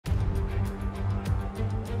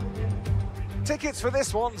Tickets for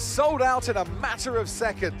this one sold out in a matter of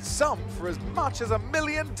seconds, some for as much as $1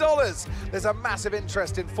 million. There's a massive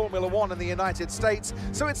interest in Formula One in the United States,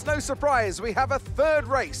 so it's no surprise we have a third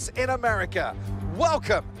race in America.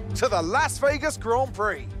 Welcome to the Las Vegas Grand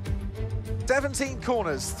Prix. 17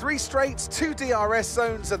 corners, 3 straights, 2 DRS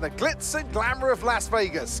zones, and the glitz and glamour of Las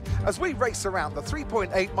Vegas as we race around the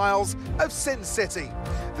 3.8 miles of Sin City.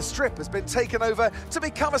 The strip has been taken over to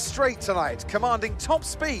become a straight tonight, commanding top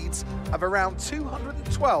speeds of around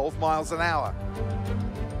 212 miles an hour.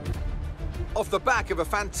 Off the back of a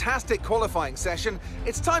fantastic qualifying session,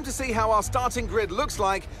 it's time to see how our starting grid looks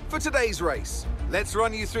like for today's race. Let's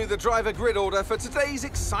run you through the driver grid order for today's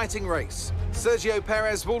exciting race. Sergio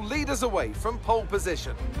Perez will lead us away from pole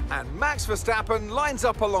position, and Max Verstappen lines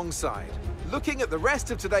up alongside. Looking at the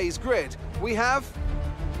rest of today's grid, we have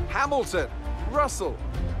Hamilton, Russell,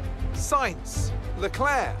 Sainz,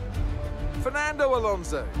 Leclerc, Fernando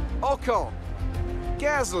Alonso, Ocon,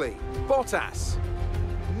 Gasly, Bottas,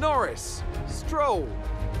 Norris, Stroll,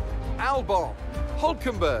 Albon,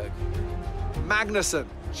 Hülkenberg, Magnussen,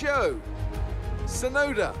 Joe,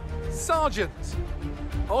 Tsunoda, Sargent,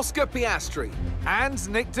 Oscar Piastri, and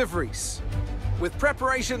Nick de Vries. With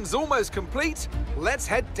preparations almost complete, let's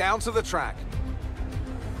head down to the track.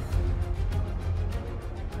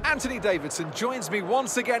 Anthony Davidson joins me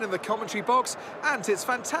once again in the commentary box. Ant, it's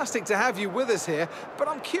fantastic to have you with us here, but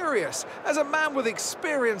I'm curious, as a man with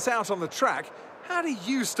experience out on the track, how do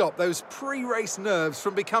you stop those pre-race nerves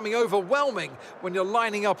from becoming overwhelming when you're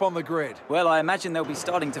lining up on the grid? Well, I imagine they'll be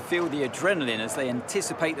starting to feel the adrenaline as they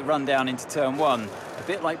anticipate the run down into turn one, a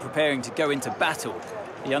bit like preparing to go into battle.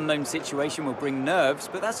 The unknown situation will bring nerves,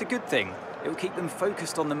 but that's a good thing. It will keep them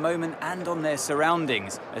focused on the moment and on their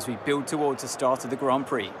surroundings as we build towards the start of the Grand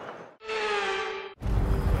Prix.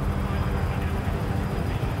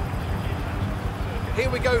 Here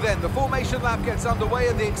we go then, the formation lap gets underway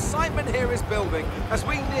and the excitement here is building as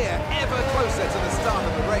we near ever closer to the start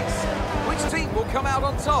of the race. Which team will come out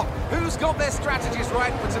on top? Who's got their strategies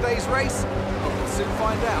right for today's race? Well, we'll soon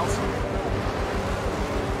find out.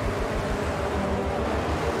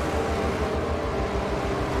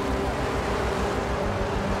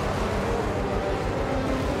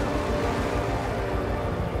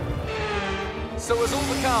 So as all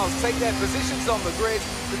the cars take their positions on the grid,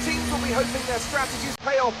 the teams will be hoping their strategies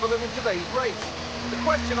pay off for them in today's race. The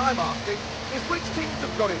question I'm asking is which teams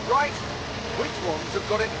have got it right, which ones have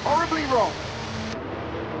got it horribly wrong?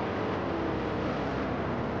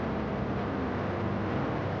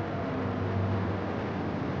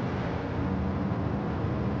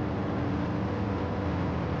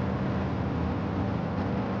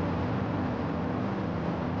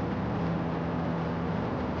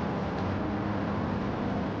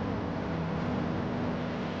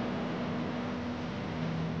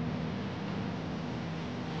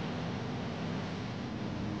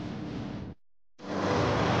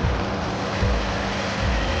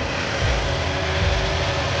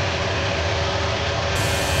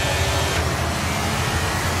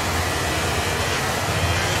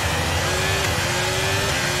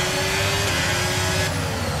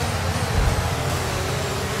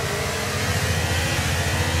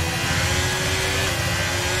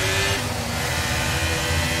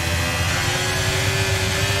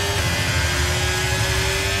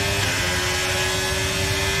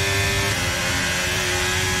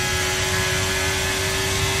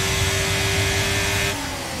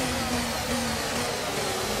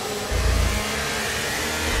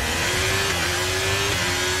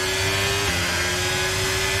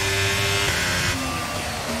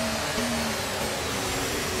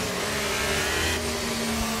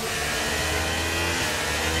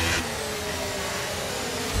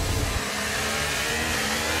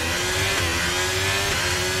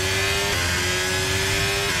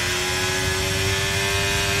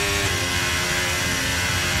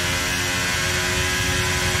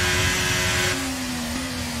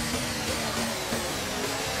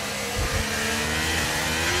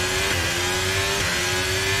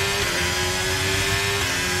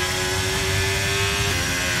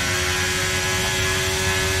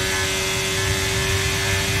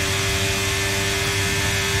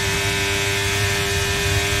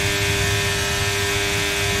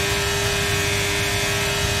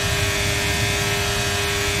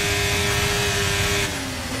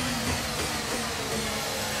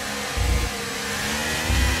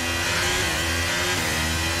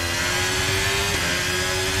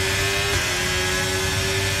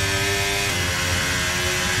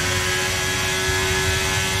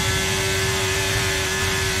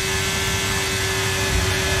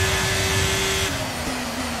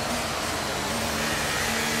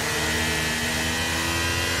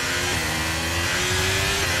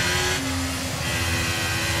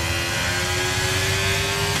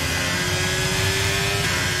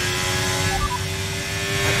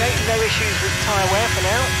 issues with tyre wear for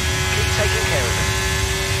now. Keep taking care of them.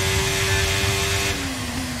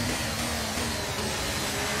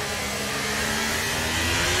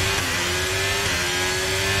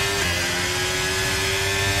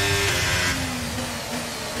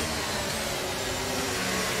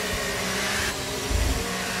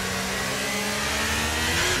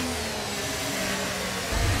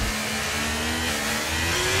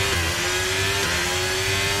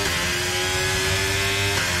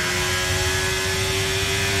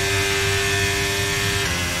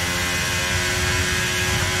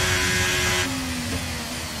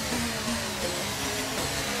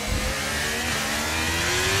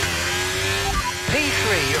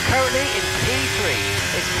 You're currently in P3.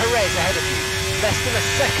 It's Perez ahead of you. Less than a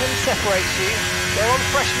second separates you. They're on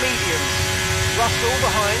fresh mediums. Russell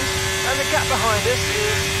behind, and the gap behind us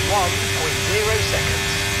is 1.0 seconds.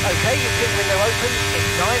 Okay, your pit window opens in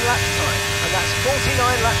 9 laps time, and that's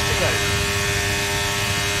 49 laps to go.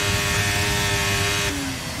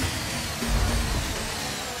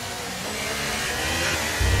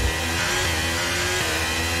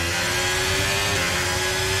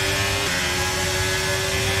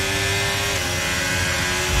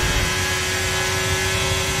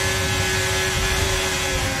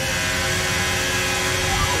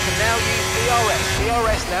 Now use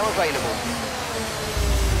DRS now available.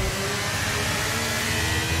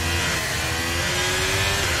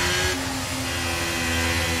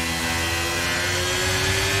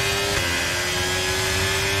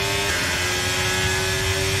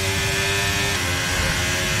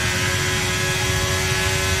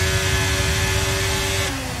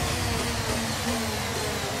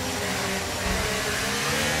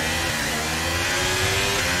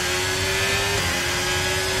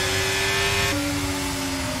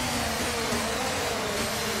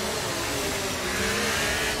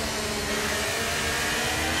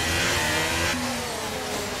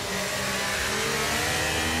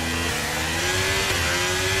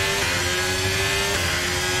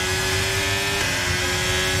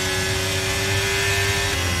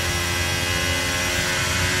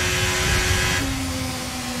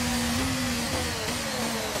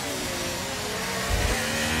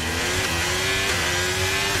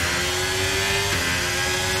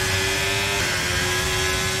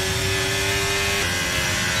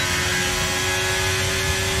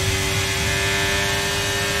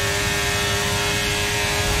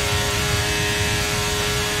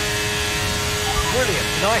 Brilliant,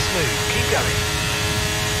 nice move, keep going.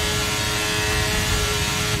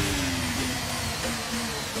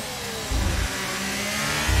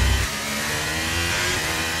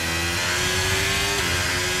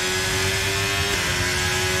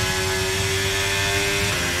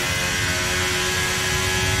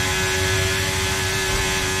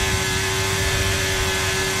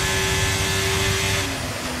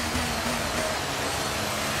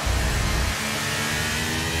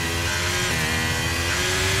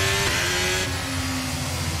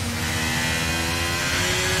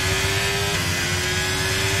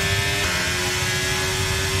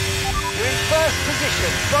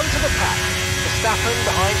 Position, front of the pack. Verstappen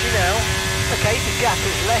behind you now. Okay, the gap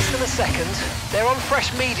is less than a second. They're on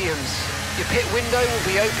fresh mediums. Your pit window will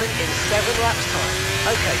be open in 7 laps time.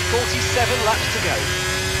 Okay, 47 laps to go.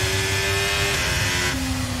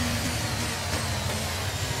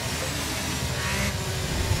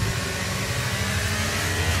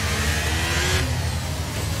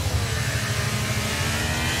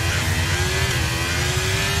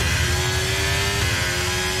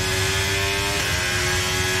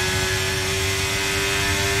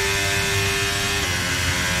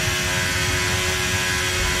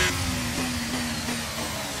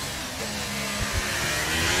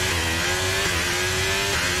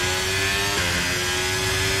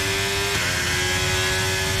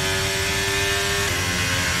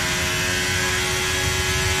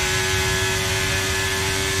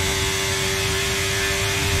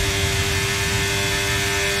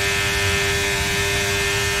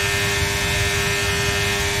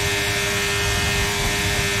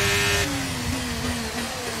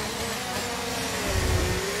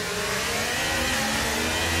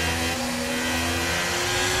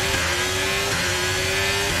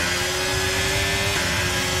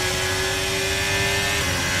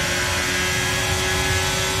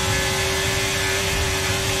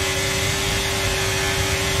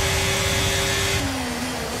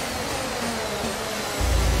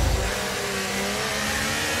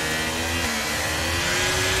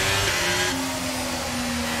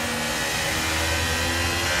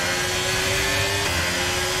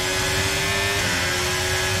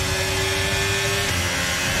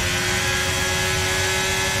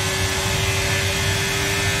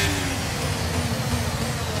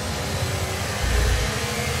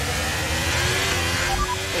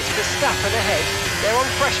 Verstappen ahead. They're on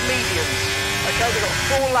fresh mediums. Okay, they've got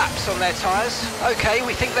 4 laps on their tyres. Okay,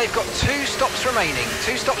 we think they've got 2 stops remaining.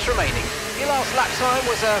 2 stops remaining. Your last lap time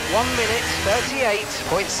was a 1 minute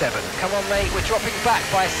 38.7. Come on, mate, we're dropping back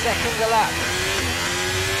by a second a lap.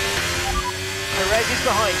 Perez is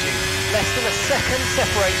behind you. Less than a second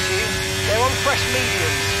separates you. They're on fresh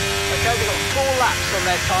mediums. Okay, they've got 4 laps on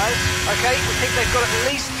their tyres. Okay, we think they've got at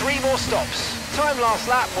least 3 more stops. Time last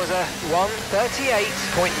lap was a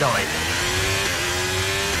 1:38.9.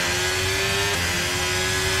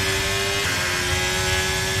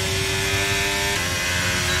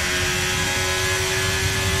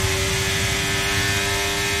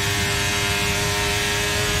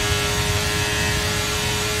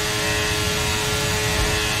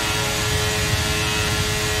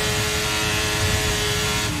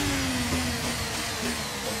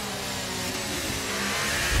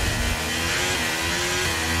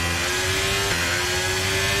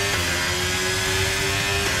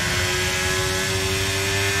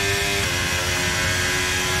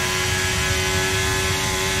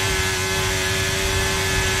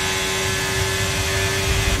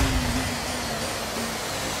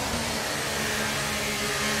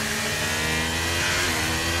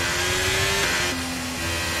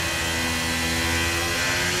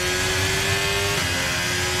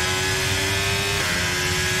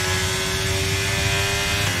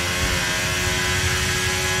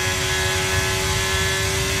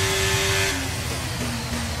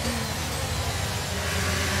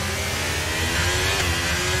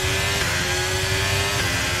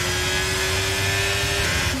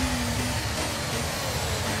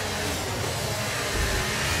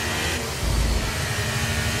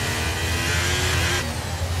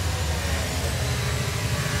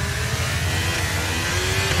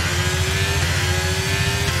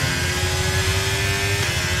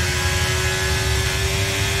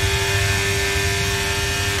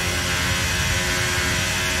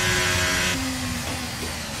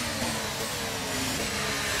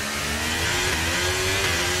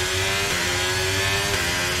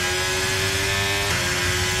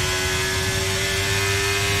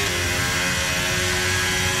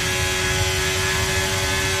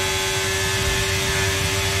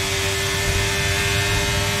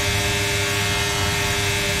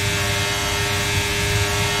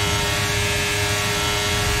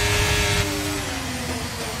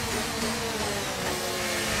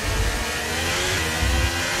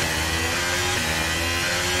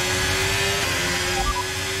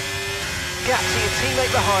 Gap to your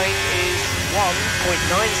teammate behind is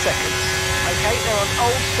 1.9 seconds. Okay, they're on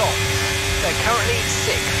old softs. They're currently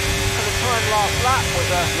 6th. And the time last lap was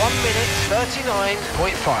a 1 minute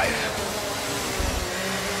 39.5.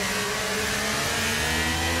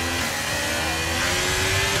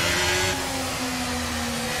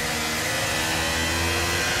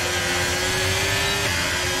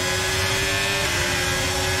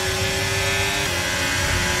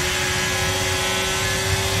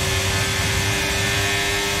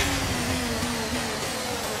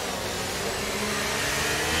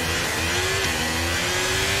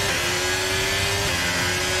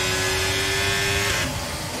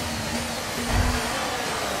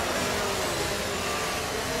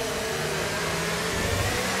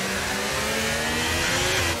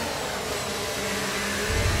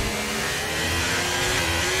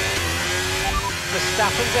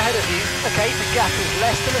 Verstappen's ahead of you. Okay, the gap is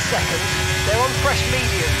less than a second. They're on fresh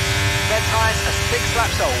mediums. Their tyres are 6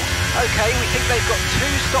 laps old. Okay, we think they've got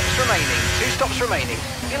 2 stops remaining. 2 stops remaining.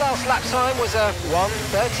 Your last lap time was a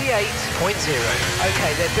 1:38.0.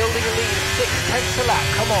 Okay, they're building a lead of 6/10 a lap.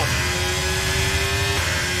 Come on.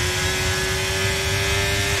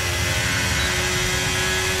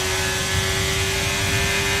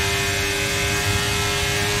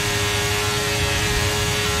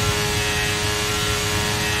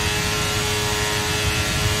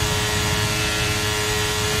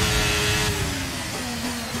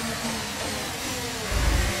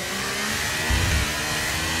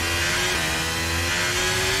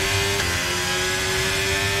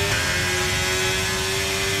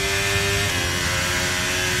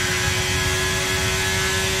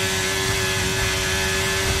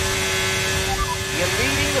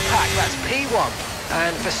 That's P1,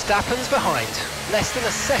 and Verstappen's behind. Less than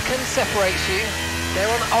a second separates you. They're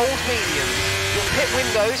on old mediums. Your pit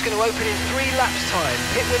window is going to open in 3 laps' time.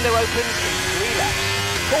 Pit window opens in 3 laps.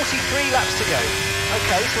 43 laps to go.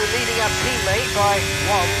 Okay, so we're leading our teammate by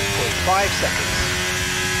 1.5 seconds.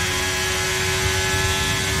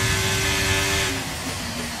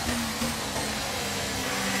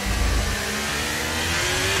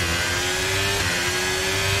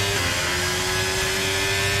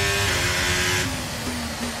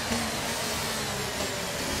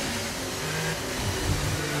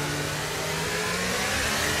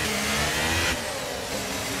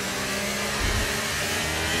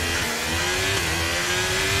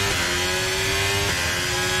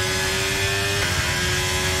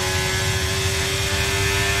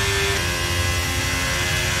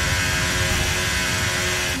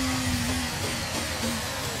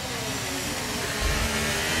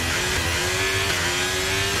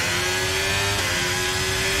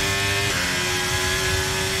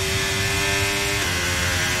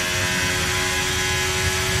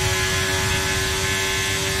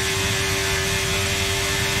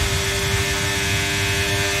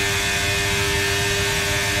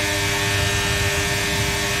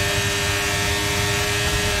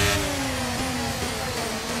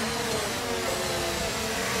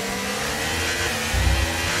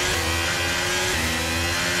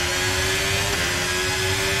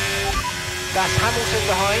 That's Hamilton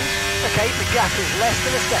behind. Okay, the gap is less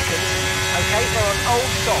than a second. Okay, they're on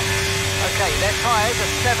old softs. Okay, their tyres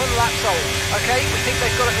are 7 laps old. Okay, we think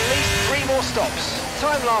they've got at least 3 more stops.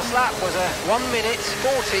 Time last lap was a 1 minute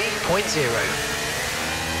 40.0.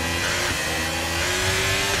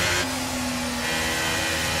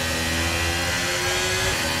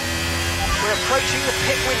 We're approaching the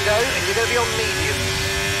pit window and you're going to be on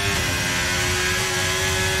mediums.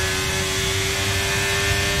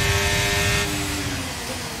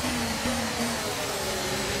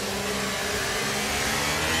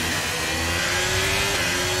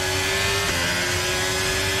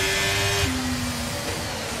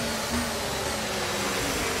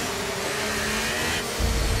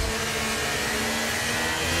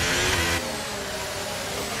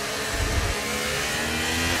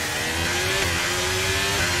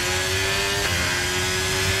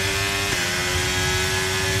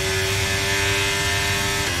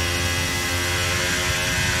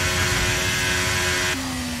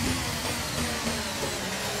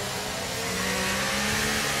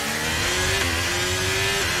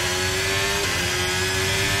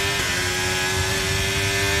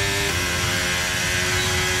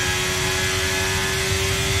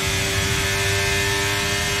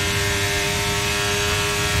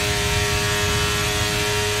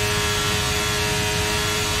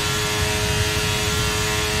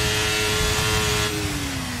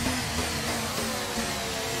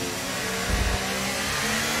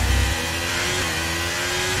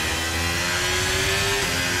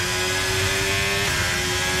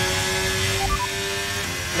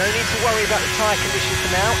 No need to worry about the tyre condition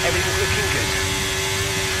for now, everything's looking good.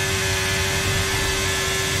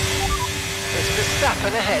 It's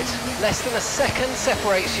Verstappen ahead, less than a second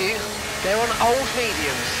separates you. They're on old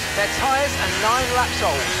mediums. Their tyres are 9 laps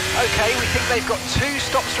old. Okay, we think they've got 2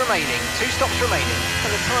 stops remaining. 2 stops remaining. And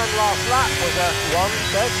the time last lap was a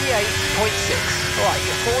 1:38.6. Alright,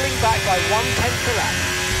 you're falling back by 1/10 a lap.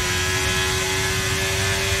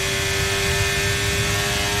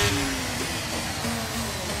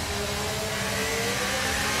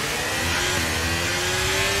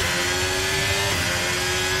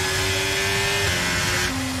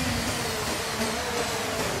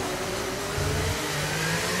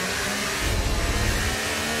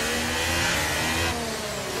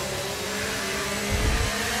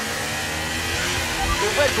 The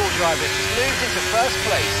Red Bull driver just moved into first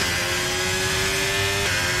place.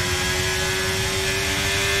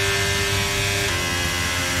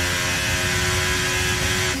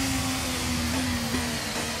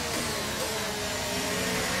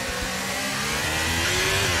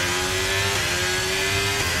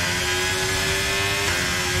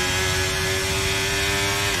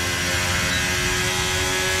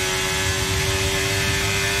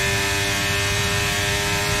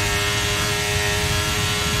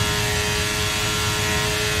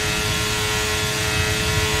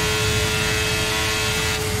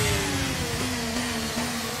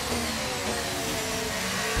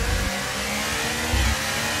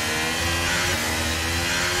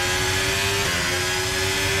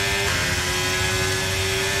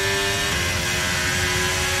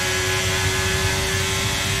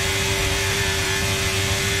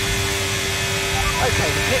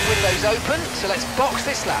 Okay, the pit window's open, so let's box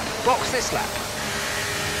this lap, box this lap.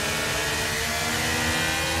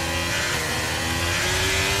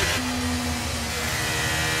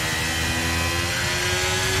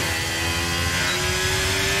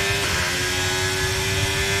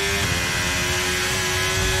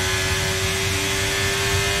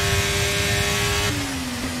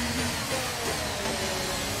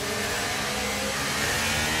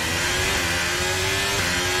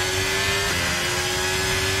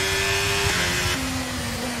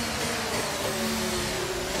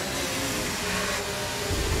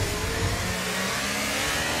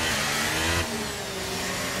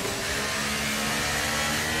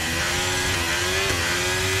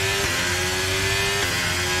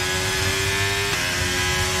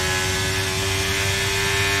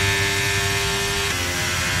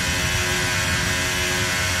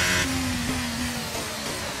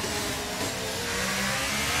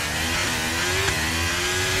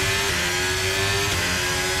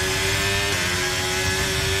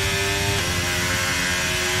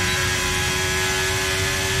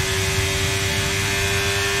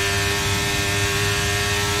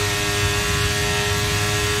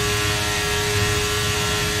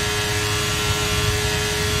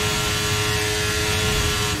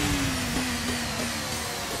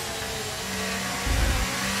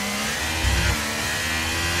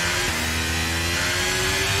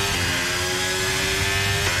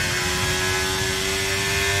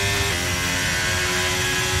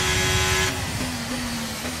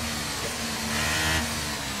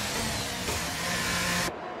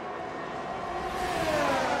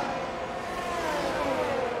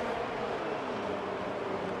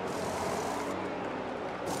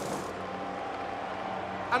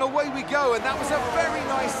 And away we go, and that was a very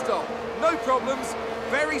nice stop. No problems,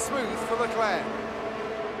 very smooth for Leclerc.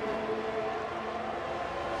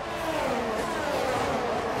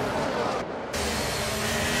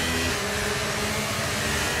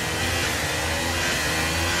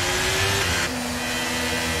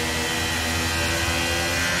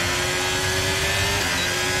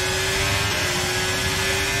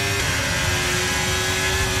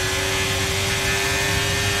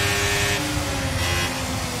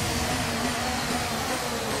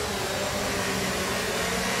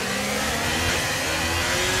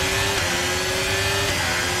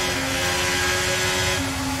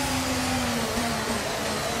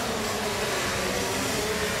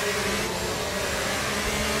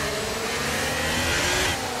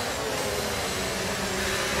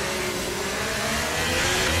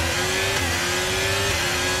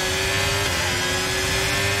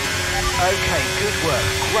 Okay, good work,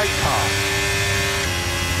 great pass.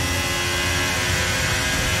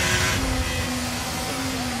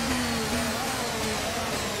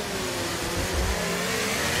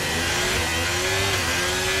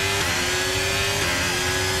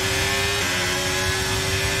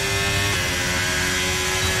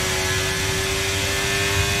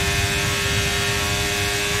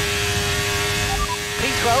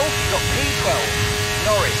 P12, you've got P12.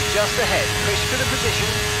 Norris just ahead, push for the position.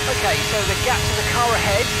 Okay, so the gap to the car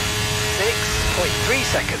ahead, 6.3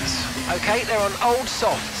 seconds. Okay, they're on old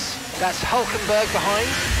softs. That's Hulkenberg behind.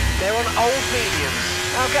 They're on old mediums.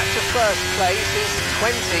 Our gap to first place is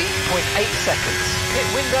 20.8 seconds. Pit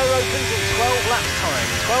window opens in 12 laps time,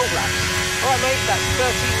 12 laps. All right, mate, that's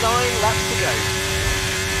 39 laps to go.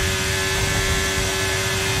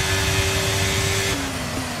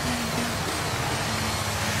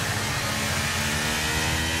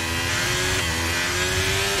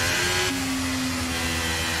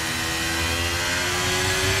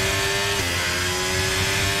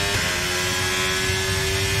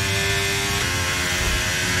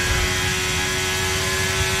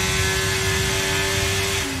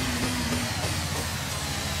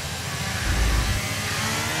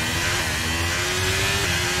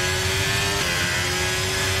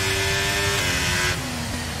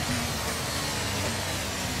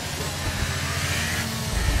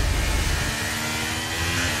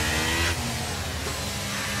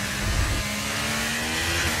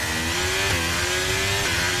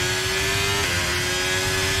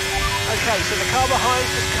 Okay, so the car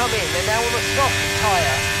behind's just come in. They're now on a soft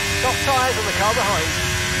tyre. Soft tyres on the car behind.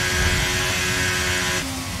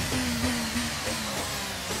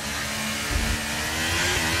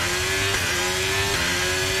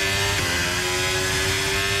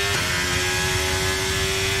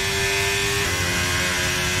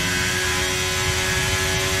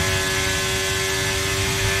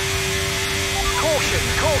 Caution,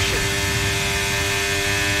 caution.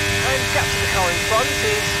 And gap to the car in front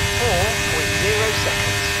is 4.0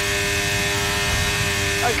 seconds.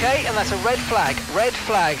 Okay, and that's a red flag. Red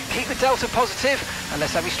flag. Keep the delta positive, and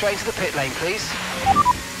let's have you straight into the pit lane, please.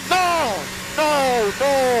 No! No!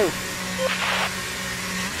 No!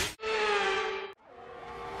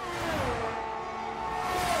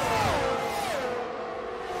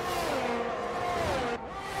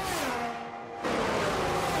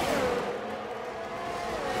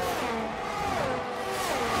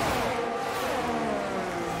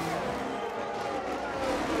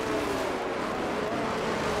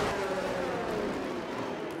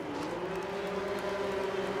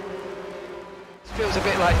 Feels a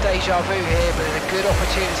bit like deja vu here, but it's a good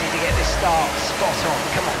opportunity to get this start spot on.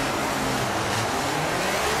 Come on.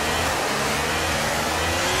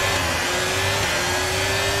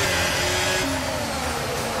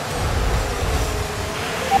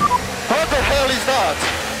 What the hell is that?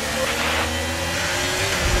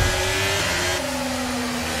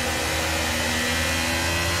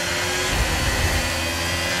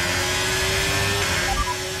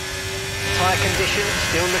 Tyre condition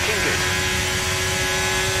still looking good.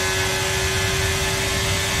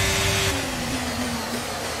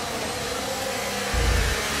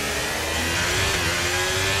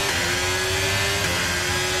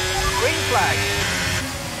 Green flag.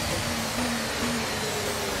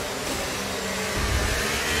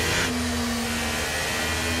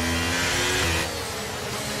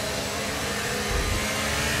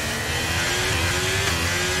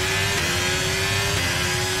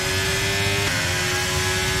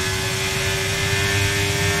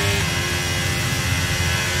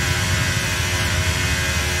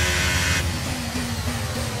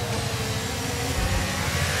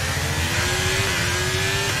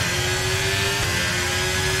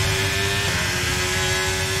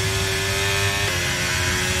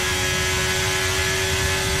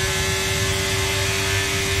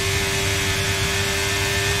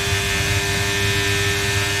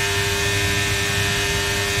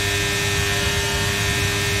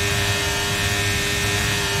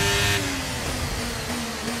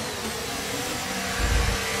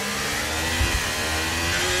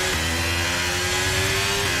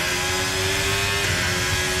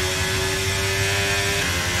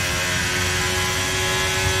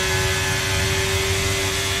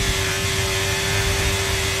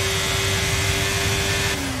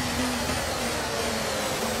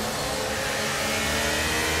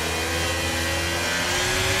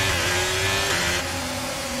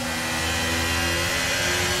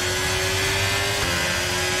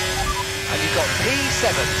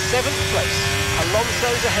 seventh place.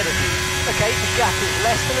 Alonso's ahead of you. Okay, the gap is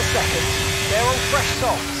less than a second. They're on fresh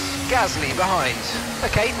softs. Gasly behind.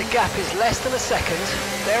 Okay, the gap is less than a second.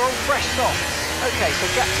 They're on fresh softs. Okay, so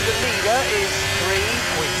gap to the leader is 3.0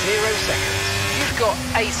 seconds. You've got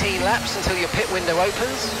 18 laps until your pit window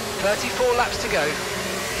opens. 34 laps to go.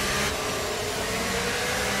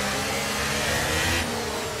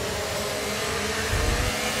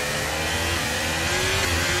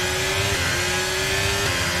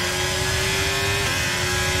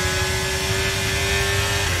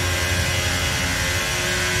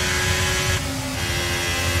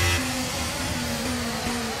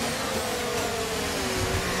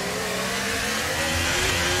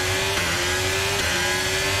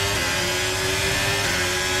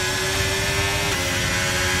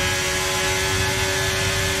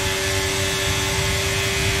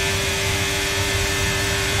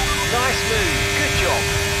 Nice move, good job.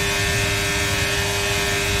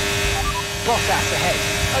 Bottas ahead.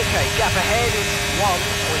 Okay, gap ahead is 1.0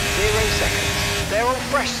 seconds. They're on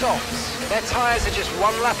fresh softs. Their tyres are just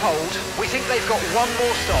 1 lap old. We think they've got 1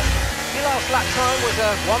 more stop. Your last lap time was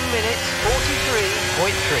a 1 minute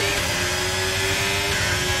 43.3.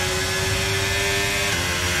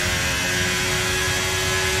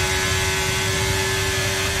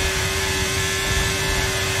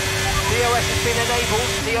 DRS has been enabled.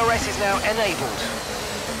 DRS is now enabled.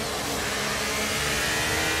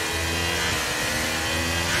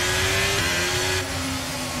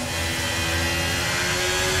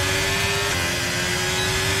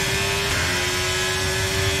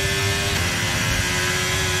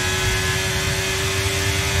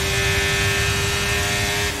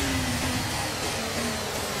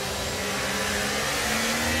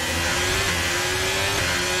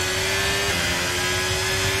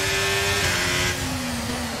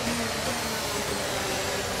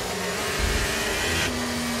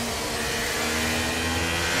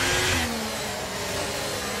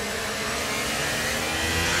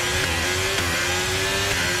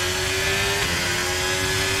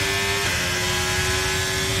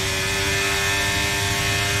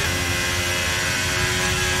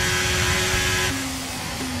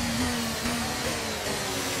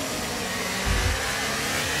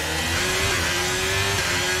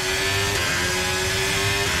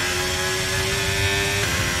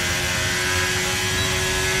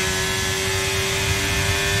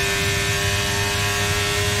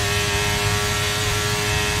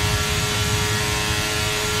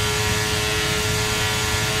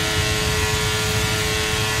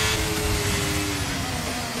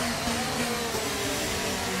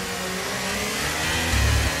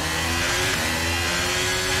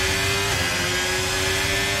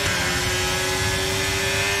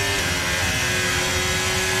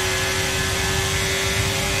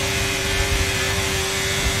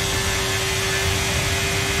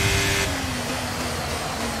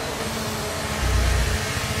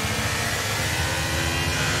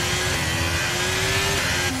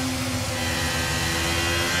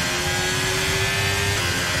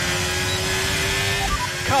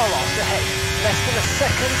 Carlos ahead. Less than a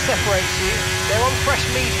second separates you. They're on fresh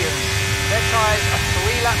mediums. Their tyres are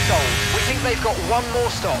 3 laps old. We think they've got 1 more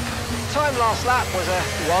stop. Time last lap was a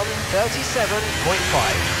 1:37.5.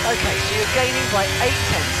 Okay, so you're gaining by 8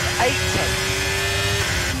 tenths. 8 tenths.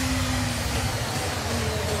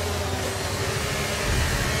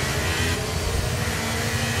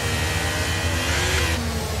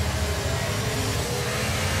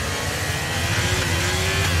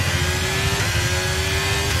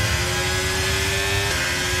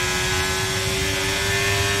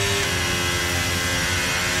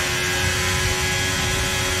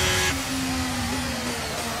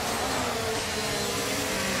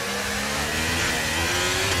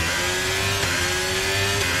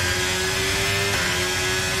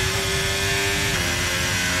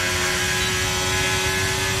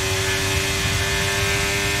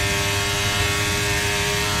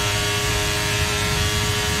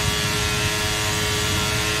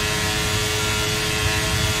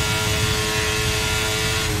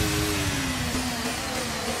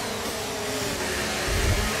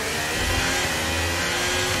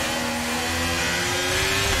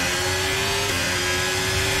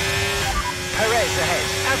 Ahead.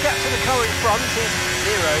 Our gap to the car in front is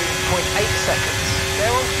 0.8 seconds.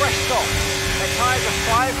 They're on fresh softs. Their tyres are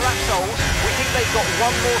 5 laps old. We think they've got 1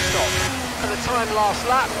 more stop. And the time last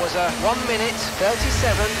lap was a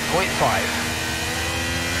 1:37.5.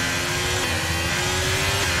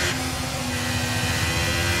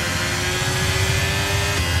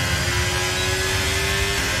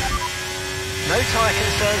 No tyre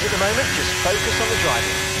concerns at the moment, just focus on the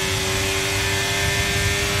driving.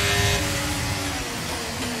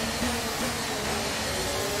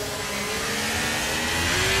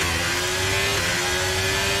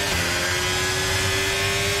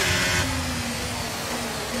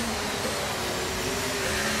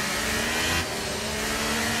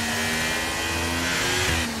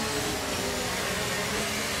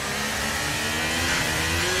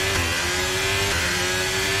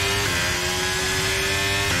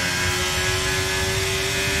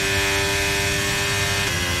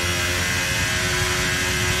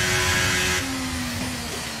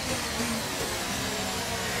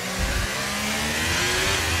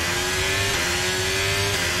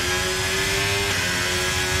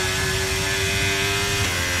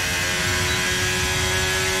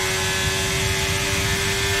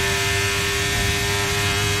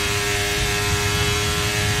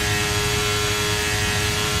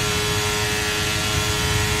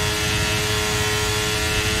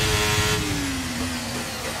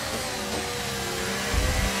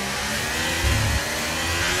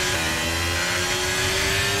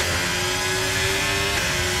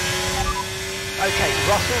 Okay,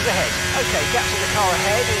 Russell's ahead. Okay, gap to the car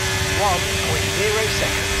ahead is 1.0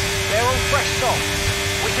 seconds. They're on fresh softs.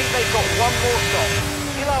 We think they've got one more stop.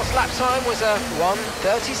 Your last lap time was a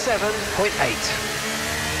 1:37.8.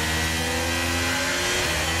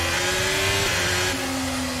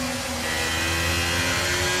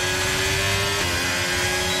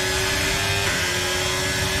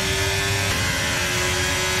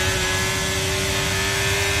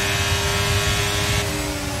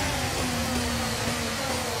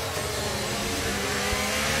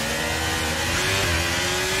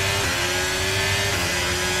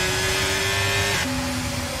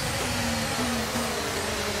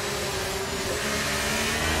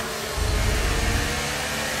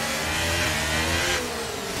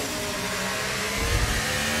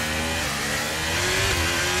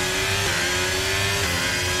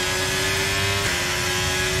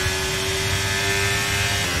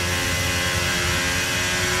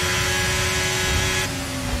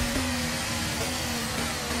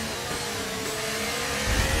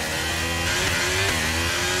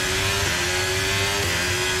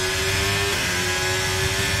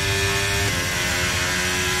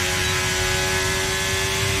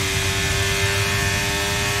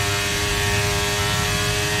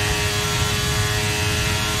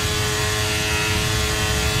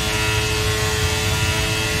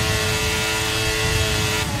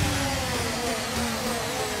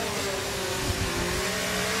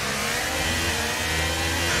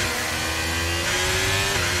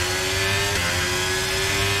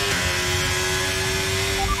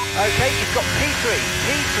 Okay, you've got P3,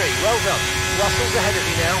 well done. Russell's ahead of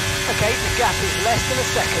you now. Okay, the gap is less than a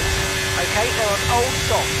second. Okay, they're on old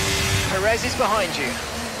softs. Perez is behind you.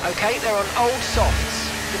 Okay, they're on old softs.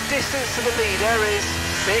 The distance to the leader is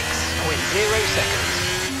 6.0 seconds.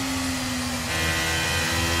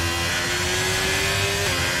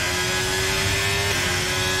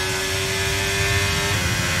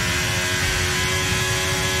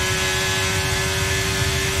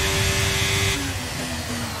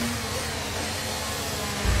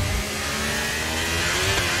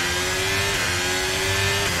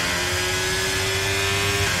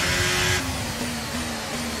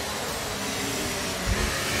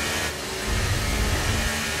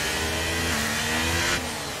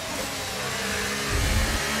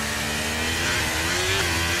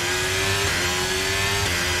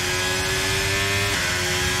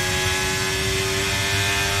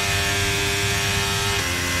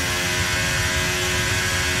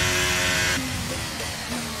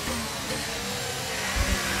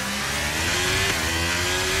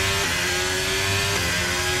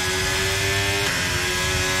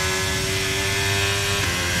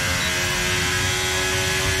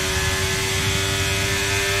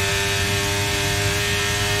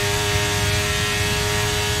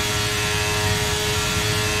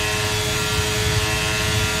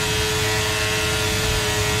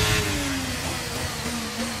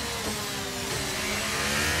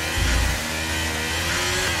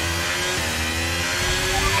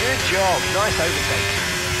 Good job, nice overtake.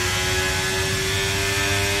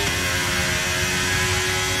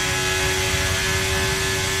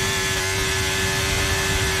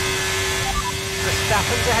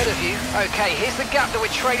 Verstappen's ahead of you. Okay, here's the gap that we're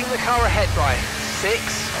trailing the car ahead by. 6.0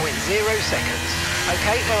 seconds.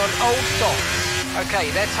 Okay, they're on old softs. Okay,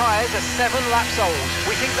 their tyres are 7 laps old.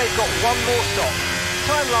 We think they've got one more stop.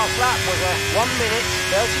 Time last lap was a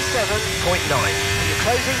 1:37.9. And you're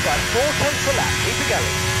closing by 0.4 a lap. Keep it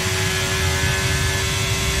going.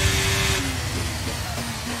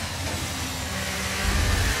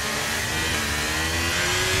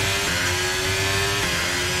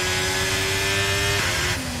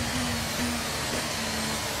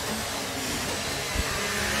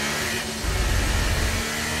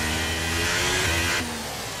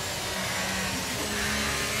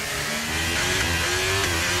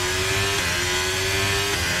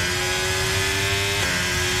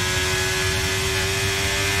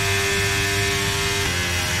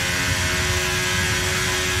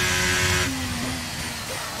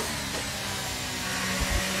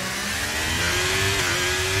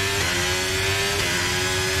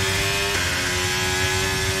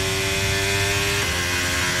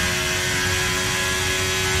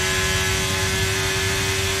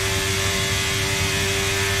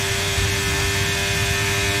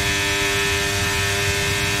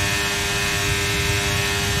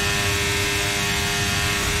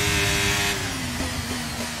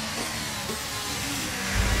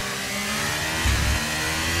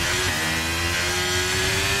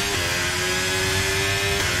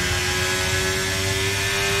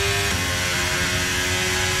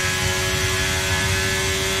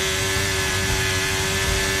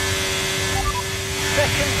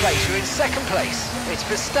 place, you're in second place. It's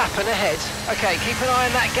Verstappen ahead. Okay, keep an eye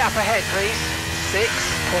on that gap ahead, please.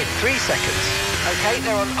 6.3 seconds. Okay,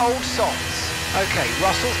 they're on old softs. Okay,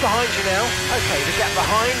 Russell's behind you now. Okay, the gap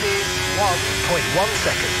behind is 1.1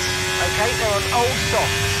 seconds. Okay, they're on old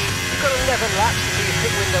softs. You've got 11 laps until your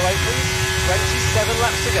pit window opens. 27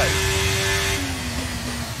 laps to go.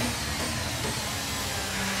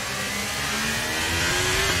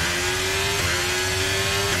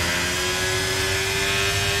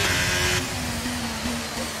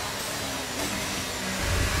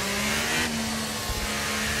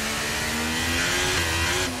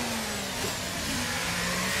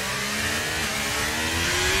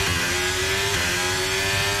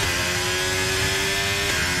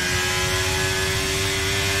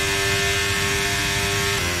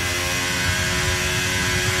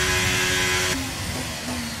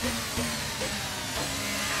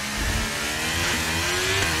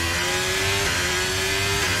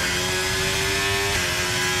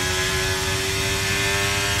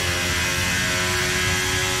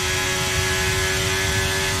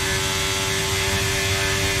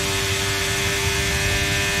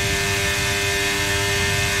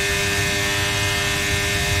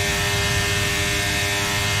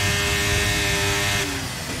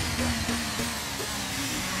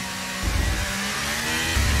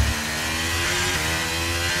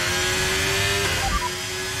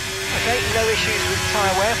 Okay, no issues with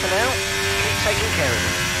tyre wear for now. Keep taking care of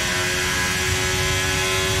it.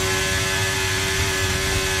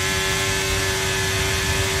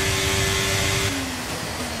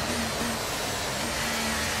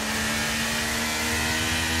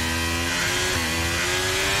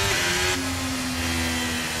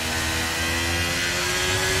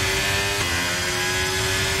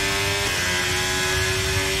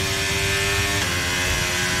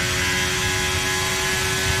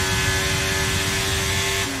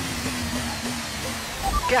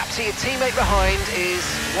 Gap to your teammate behind is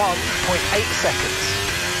 1.8 seconds.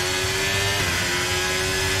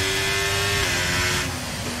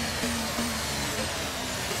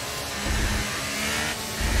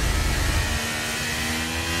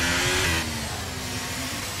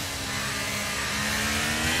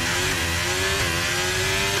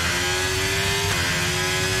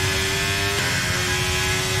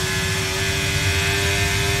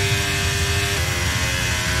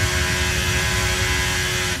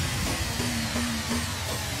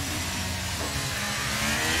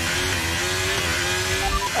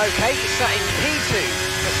 Okay, you're sat in P2.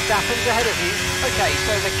 Verstappen's ahead of you. Okay,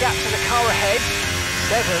 so the gap to the car ahead,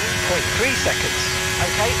 7.3 seconds.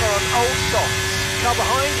 Okay, they're on old softs. Car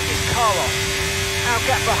behind is Carlos. Our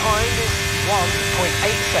gap behind is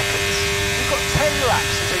 1.8 seconds. You've got 10 laps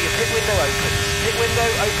until your pit window opens. Pit window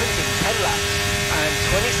opens in 10 laps. And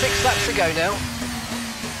 26 laps to go now.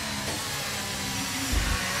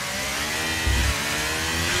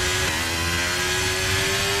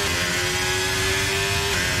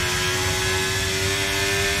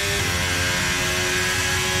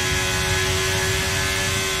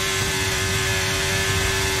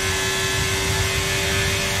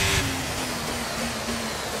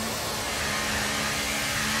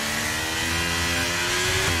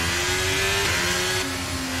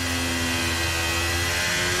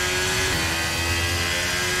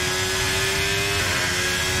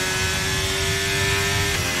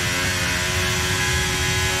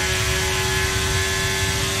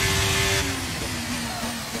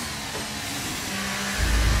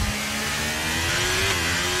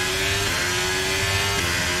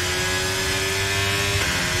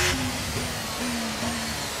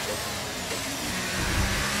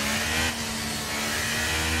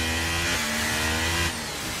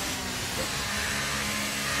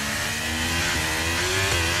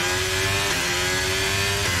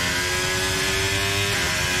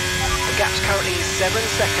 The gap's currently 7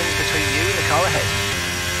 seconds between you and the car ahead.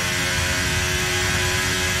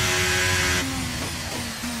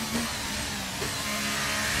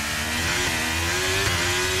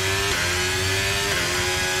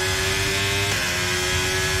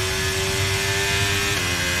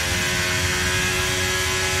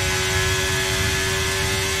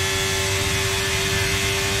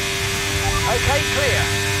 Okay, clear.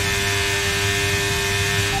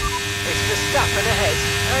 It's Verstappen ahead,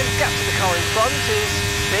 and gap to the car in front is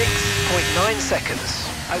 6.9 seconds.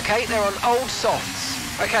 Okay, they're on old softs.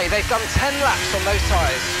 Okay, they've done 10 laps on those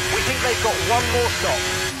tyres. We think they've got one more stop.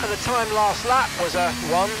 And the time last lap was a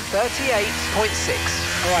 1:38.6.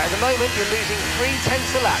 All right, at the moment you're losing 3/10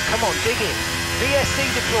 a lap. Come on, dig in.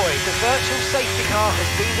 VSC deployed. The virtual safety car has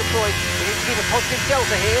been deployed. We need to give a positive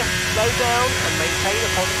delta here. Slow down and maintain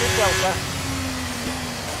a positive delta.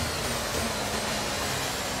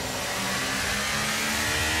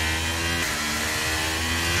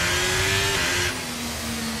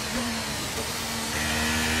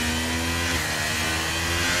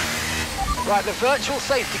 Right, the virtual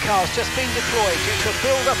safety car's just been deployed due to a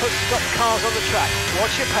build-up of stopped cars on the track.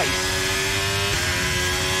 Watch your pace.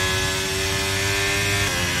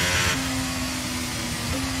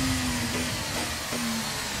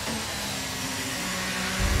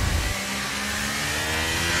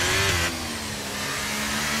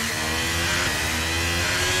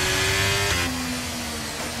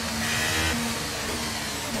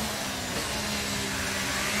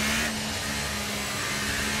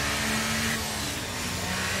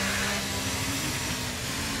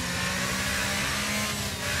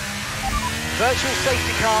 Virtual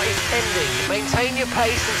safety car is ending. Maintain your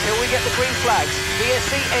pace until we get the green flags.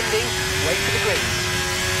 VSC ending. Wait for the greens.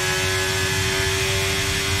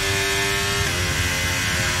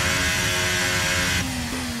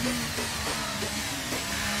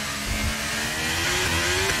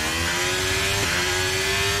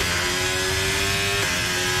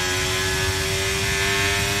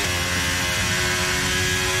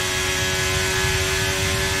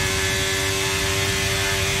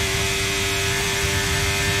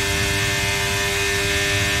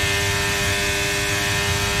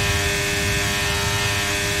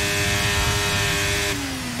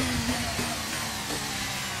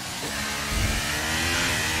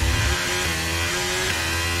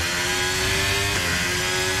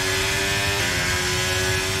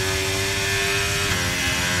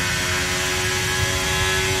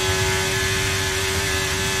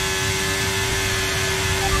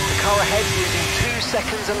 Car ahead losing 2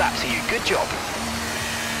 seconds a lap to you. Good job.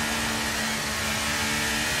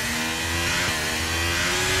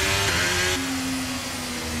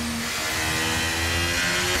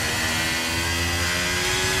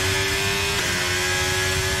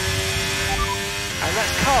 And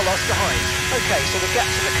that's Carlos behind. Okay, so the gap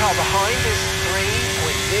to the car behind is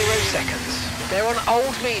 3.0 seconds. They're on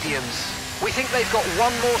old mediums. We think they've got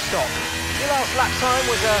one more stop. Your last lap time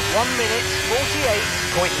was a 1 minute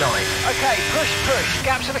 48.9. Okay, push, push.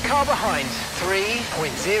 Gap to the car behind.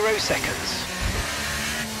 3.0 seconds.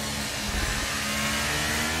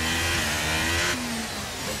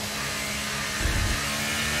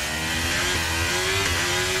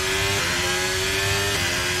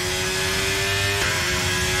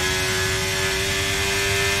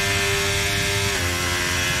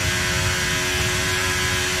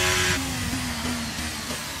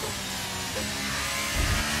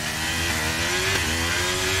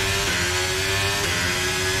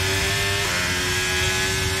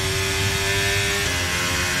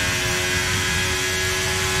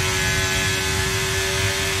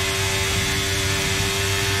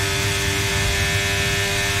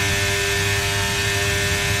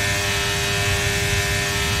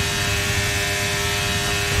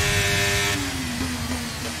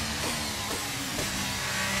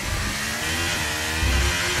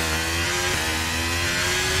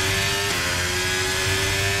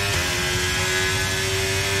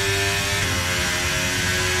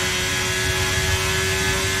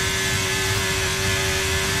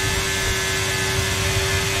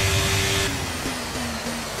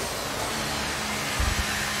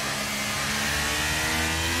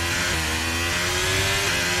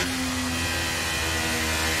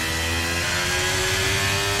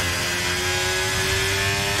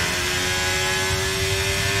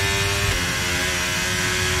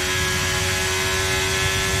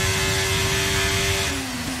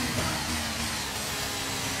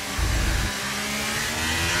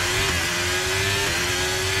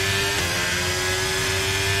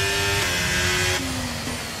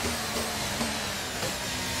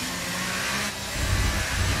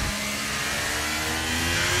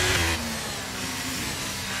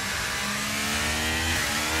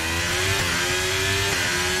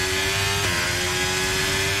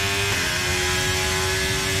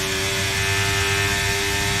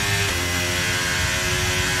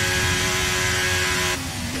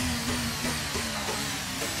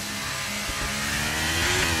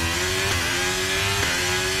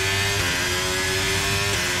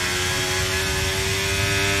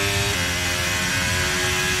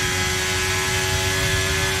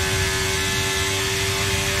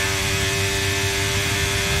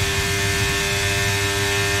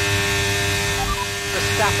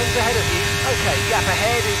 Verstappen's ahead of you. Okay, gap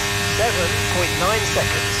ahead is 7.9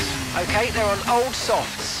 seconds. Okay, they're on old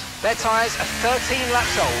softs. Their tyres are 13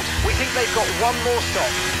 laps old. We think they've got one more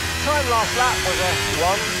stop. Time last lap was a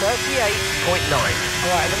 1:38.9.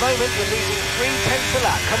 All right, at the moment we're losing 0.3 a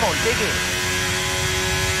lap. Come on, dig in.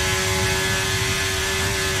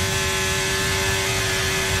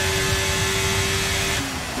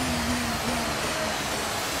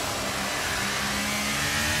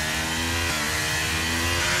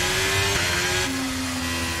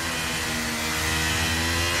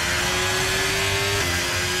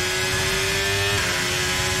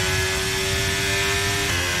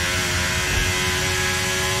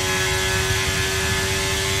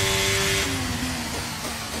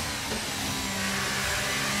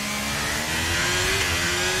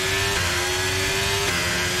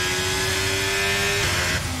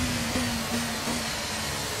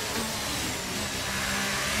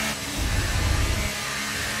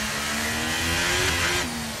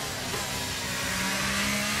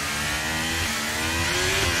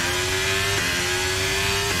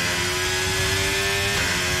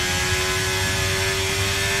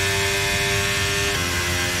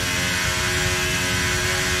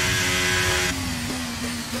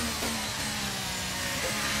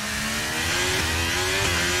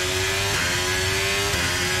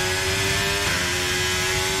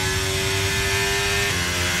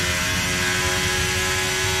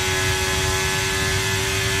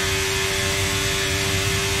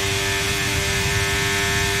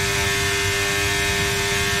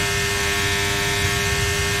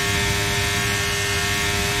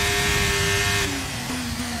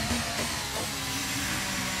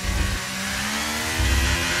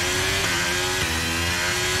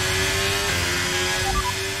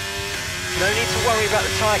 No need to worry about the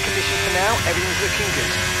tyre condition for now, everything's looking good.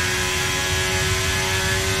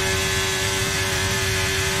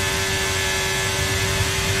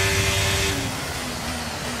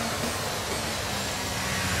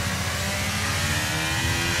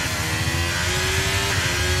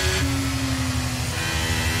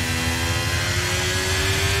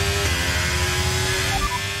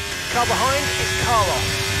 Car behind is Carlos.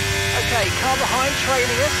 Okay, car behind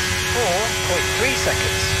trailing us, 4.3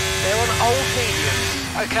 seconds. They're on old mediums.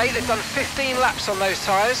 Okay, they've done 15 laps on those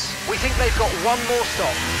tyres. We think they've got one more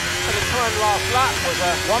stop. And the time last lap was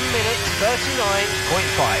a 1 minute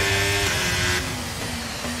 39.5.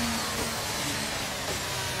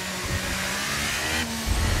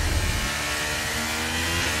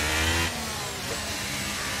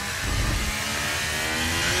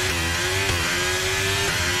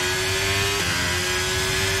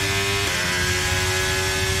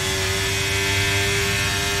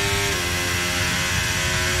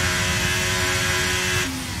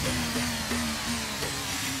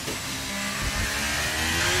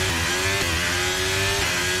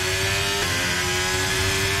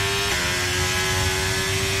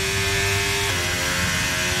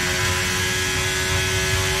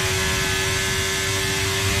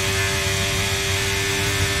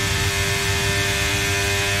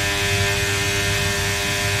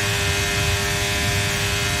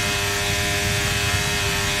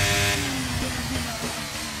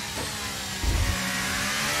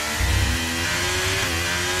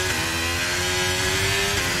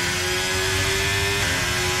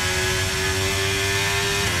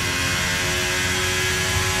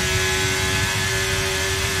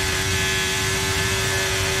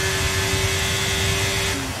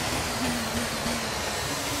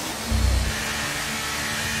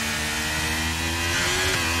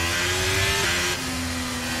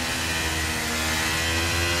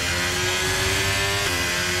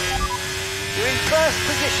 First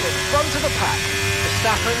position, front of the pack.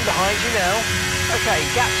 Verstappen behind you now. Okay,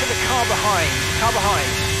 gap to the car behind.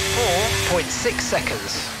 4.6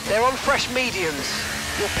 seconds. They're on fresh mediums.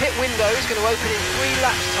 Your pit window is going to open in 3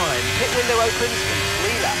 laps time. Pit window opens in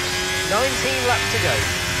 3 laps. 19 laps to go.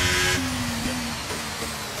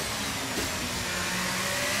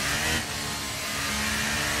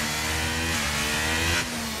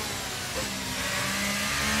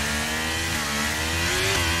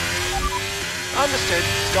 Understood.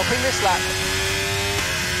 Stopping this lap.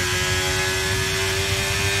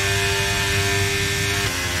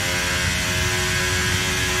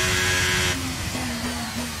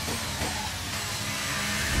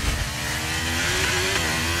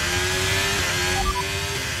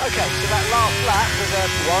 Okay, so that last lap was a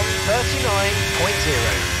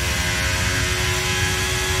 1:39.0.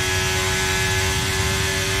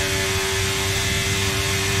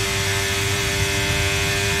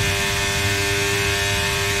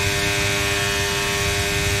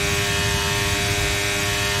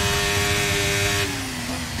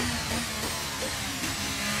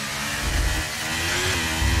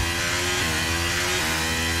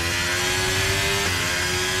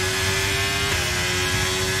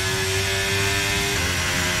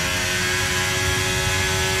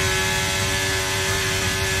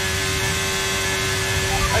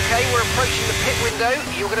 Okay, we're approaching the pit window.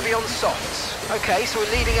 You're going to be on softs. Okay, so we're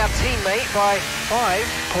leading our teammate by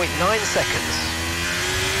 5.9 seconds.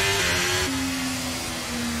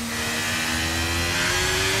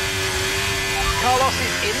 Carlos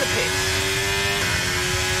is in the pits.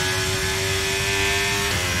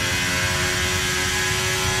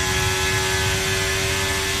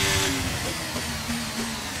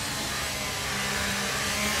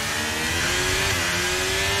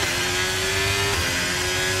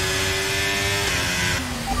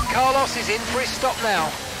 Carlos is in for his stop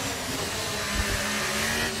now.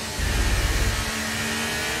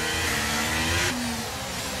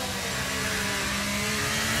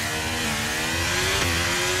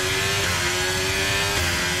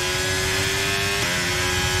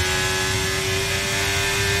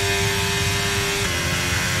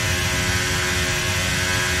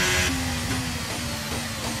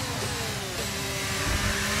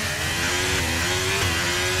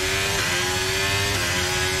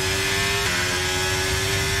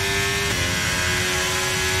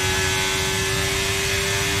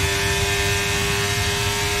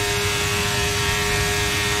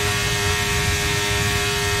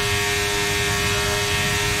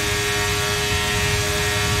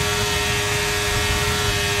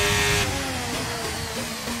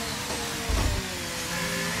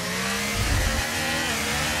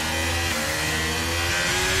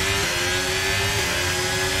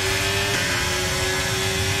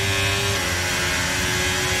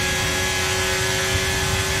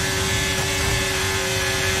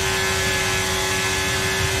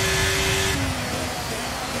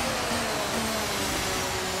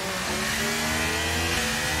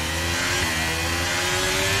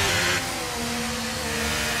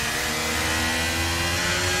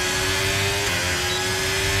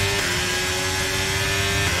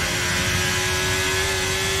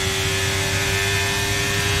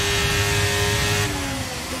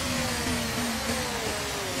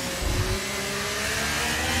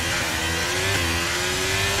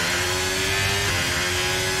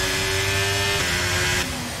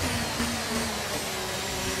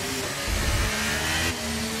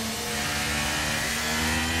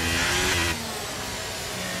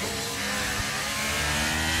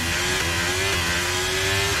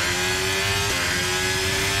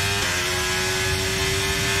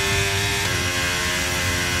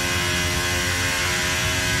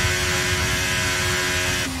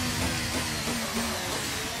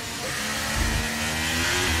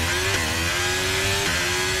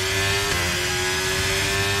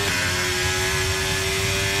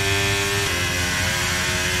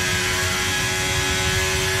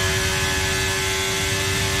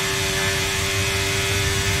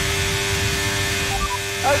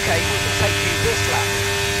 Okay, we can take you this lap.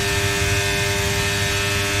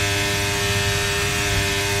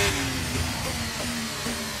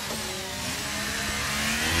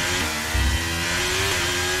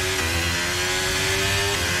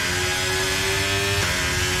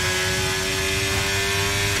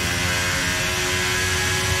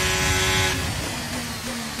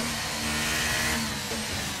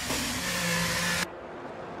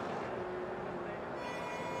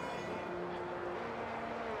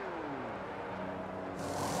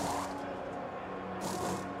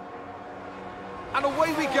 And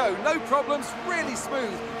away we go, no problems, really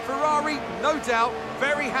smooth. Ferrari, no doubt,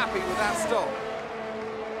 very happy with that stop.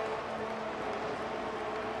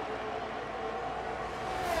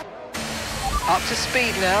 Up to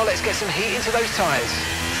speed now, let's get some heat into those tyres.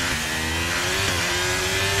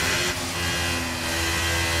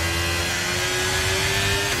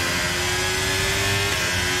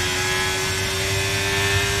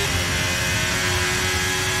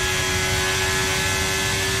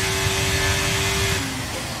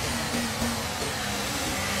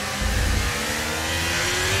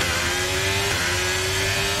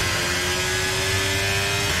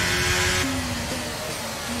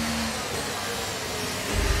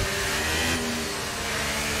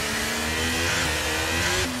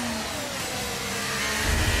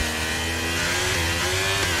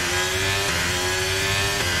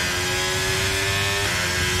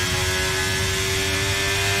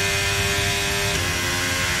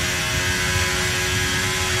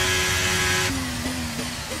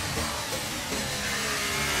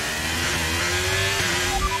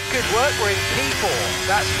 Good work, we're in P4.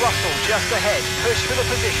 That's Russell just ahead. Push for the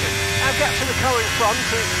position. Our gap to the car in front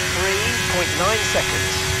is 3.9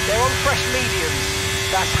 seconds. They're on fresh mediums.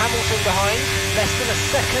 That's Hamilton behind. Less than a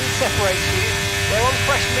second separates you. They're on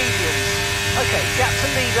fresh mediums. Okay, gap to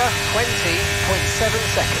leader, 20.7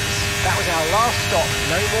 seconds. That was our last stop.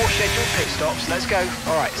 No more scheduled pit stops. Let's go.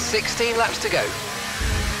 All right, 16 laps to go.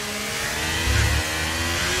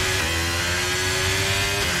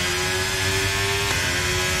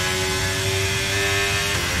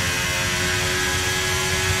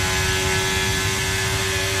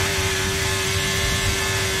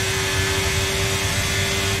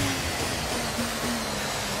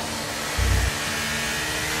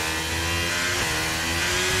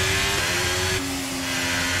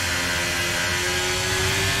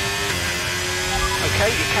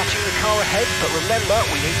 Okay, you're catching the car ahead, but remember,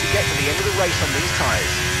 we need to get to the end of the race on these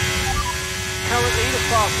tyres. Currently, the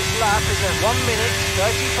fastest lap is at 1 minute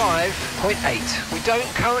 35.8. We don't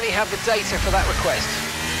currently have the data for that request.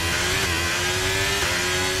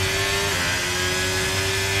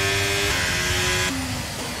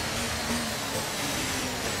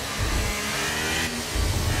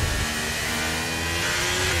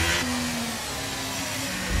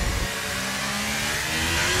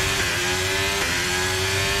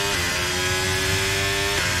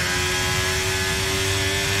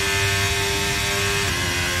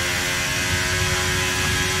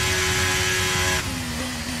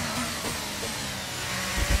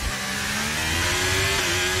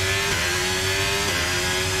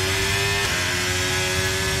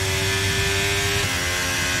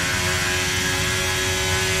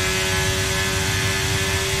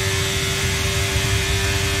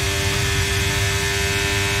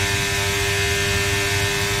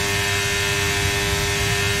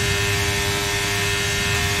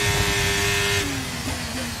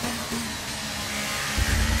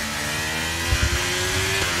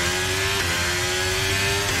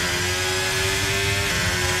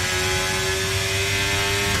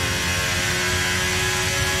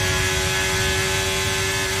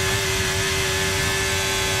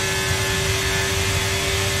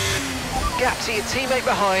 Gap to your teammate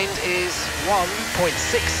behind is 1.6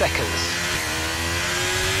 seconds.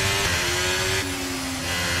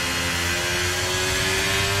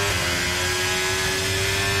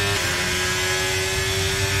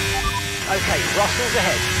 Okay, Russell's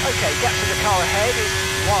ahead. Okay, gap to the car ahead is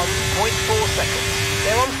 1.4 seconds.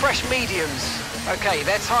 They're on fresh mediums. Okay,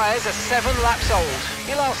 their tyres are 7 laps old.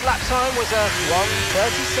 Your last lap time was a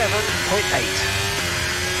 1:37.8.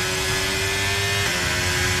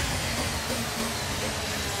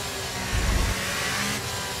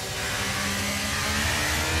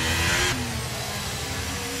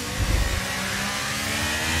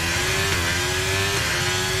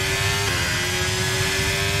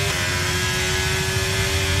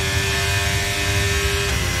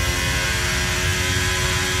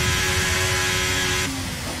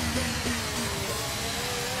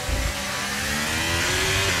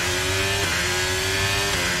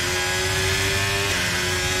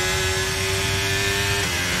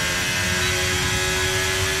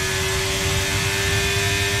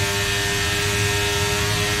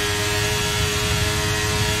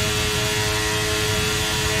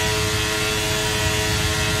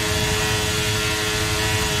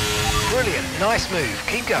 Nice move,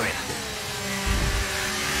 keep going.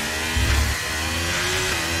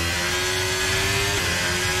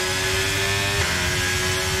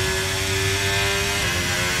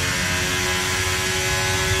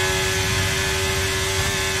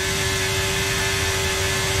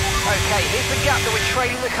 Okay, here's the gap that we're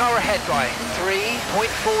trailing the car ahead by,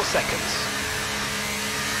 3.4 seconds.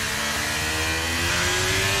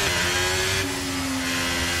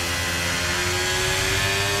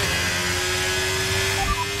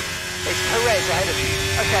 It's Perez ahead of you.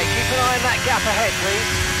 Okay, keep an eye on that gap ahead,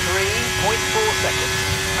 please. 3.4 seconds.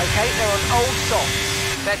 Okay, they're on old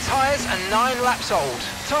softs. Their tyres are 9 laps old.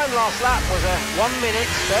 Time last lap was a 1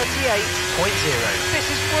 minute 38.0. This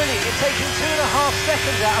is brilliant. You're taking 2.5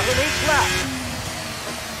 seconds out of them each lap.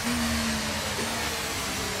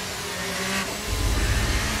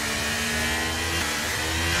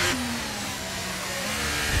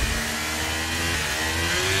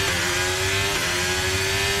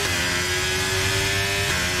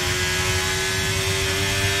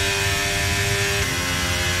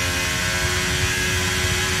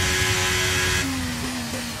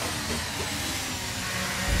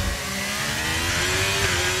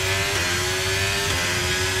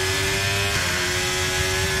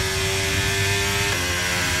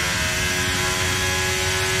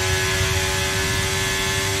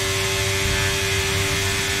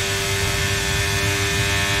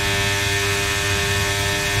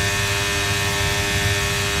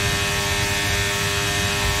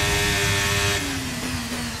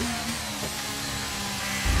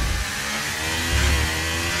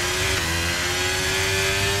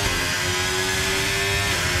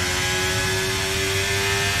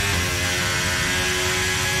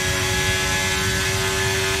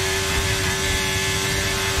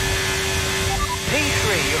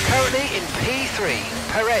 Currently in P3,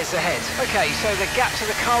 Perez ahead. Okay, so the gap to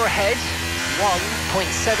the car ahead,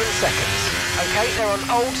 1.7 seconds. Okay, they're on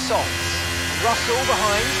old softs. Russell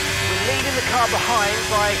behind, we're leading the car behind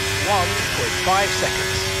by 1.5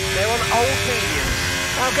 seconds. They're on old mediums.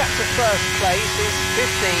 Our gap to first place is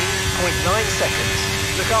 15.9 seconds.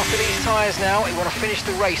 Look after these tyres now, we want to finish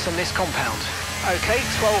the race on this compound. Okay,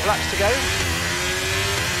 12 laps to go.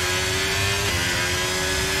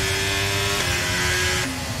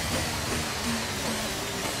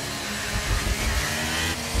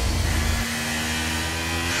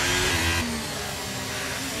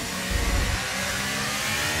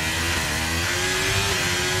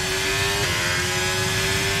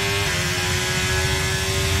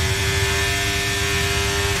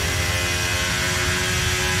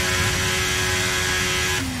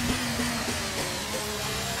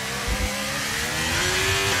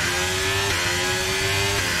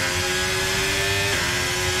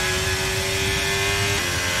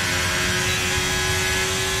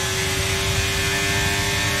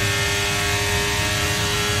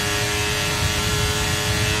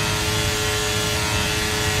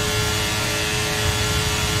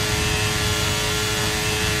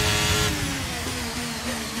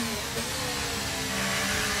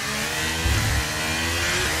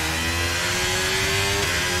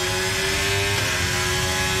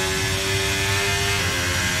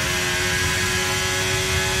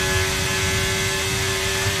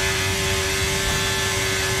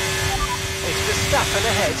 Verstappen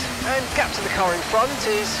ahead, and gap to the car in front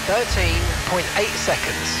is 13.8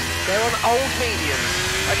 seconds. They're on old mediums.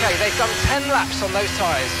 Okay, they've done 10 laps on those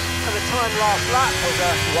tyres, and the time last lap was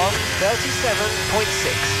a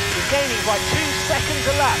 1:37.6. You're gaining by 2 seconds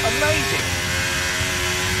a lap. Amazing.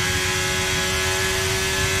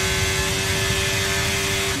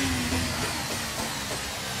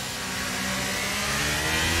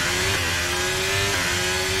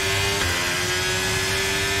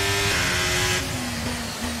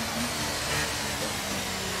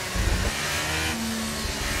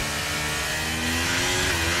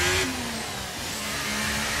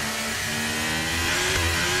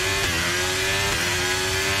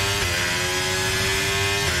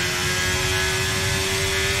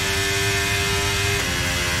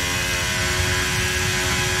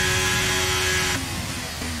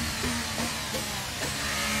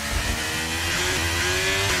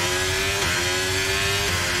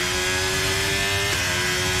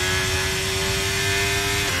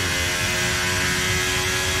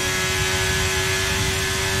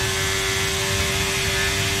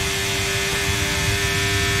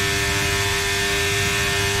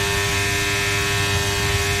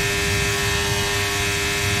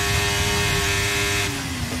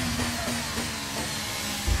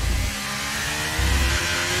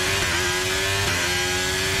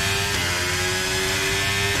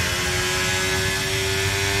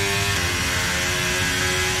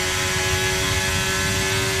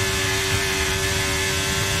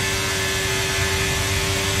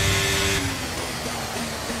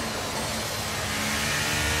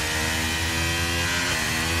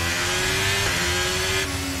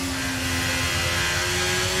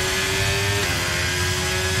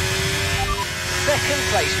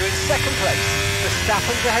 second place.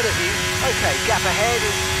 Verstappen's ahead of you. Okay, gap ahead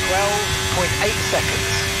is 12.8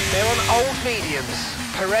 seconds. They're on old mediums.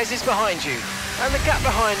 Perez is behind you. And the gap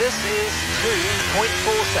behind us is 2.4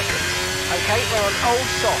 seconds. Okay, we're on old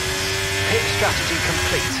softs. Pit strategy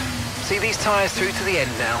complete. See these tyres through to the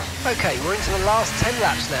end now. Okay, we're into the last 10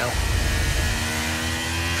 laps now.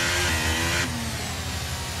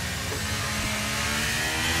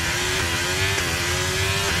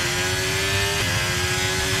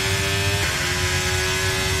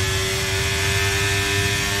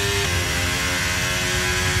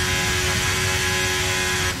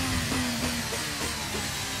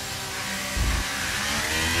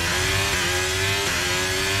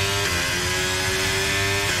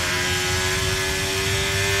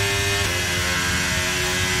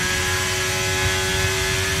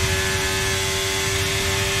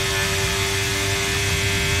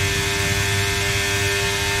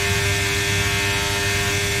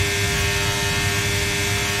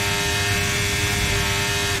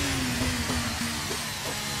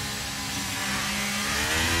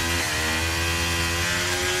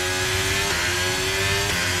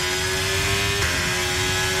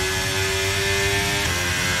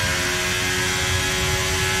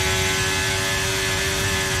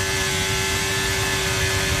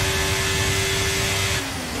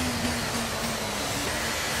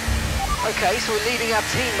 Okay, so we're leading our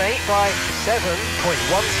teammate by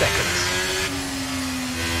 7.1 seconds.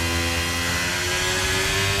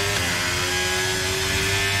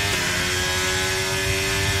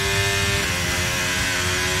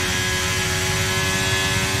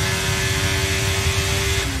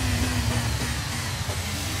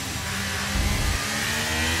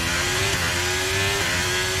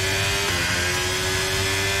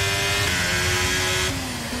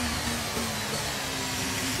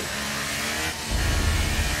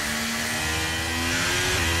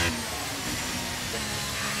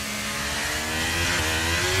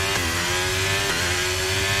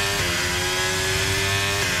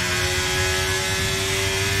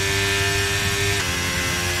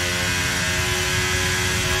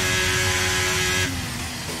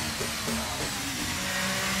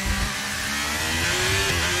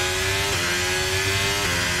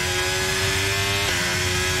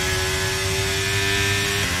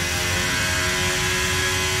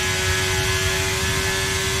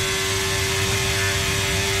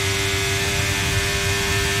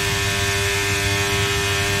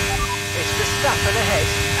 Verstappen ahead.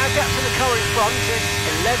 Our gap to the car in front is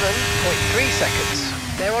 11.3 seconds.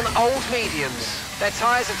 They're on old mediums. Their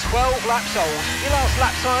tyres are 12 laps old. Your last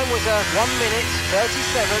lap time was a 1 minute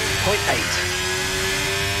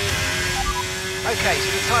 37.8. Okay, so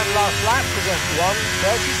the time last lap was a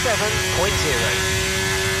 1:37.0.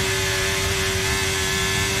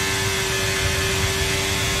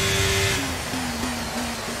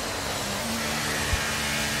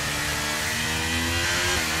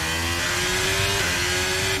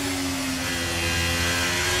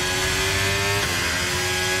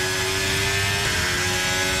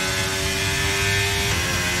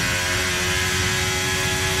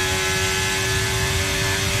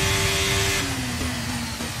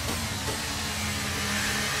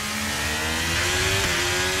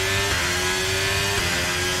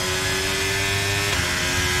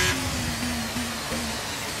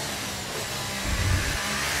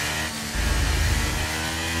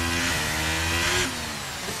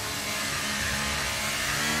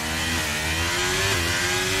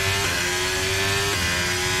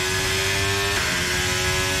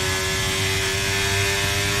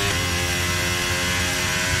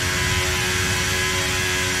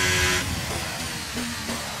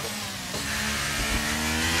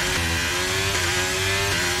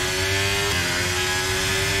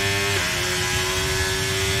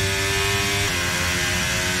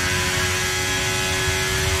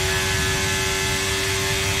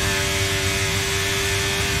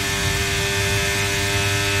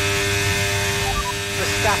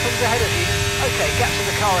 Verstappen's ahead of you. Okay, gap to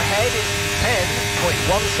the car ahead is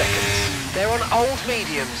 10.1 seconds. They're on old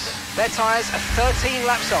mediums. Their tyres are 13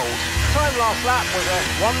 laps old. Time last lap was a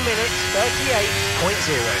 1 minute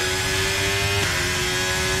 38.0.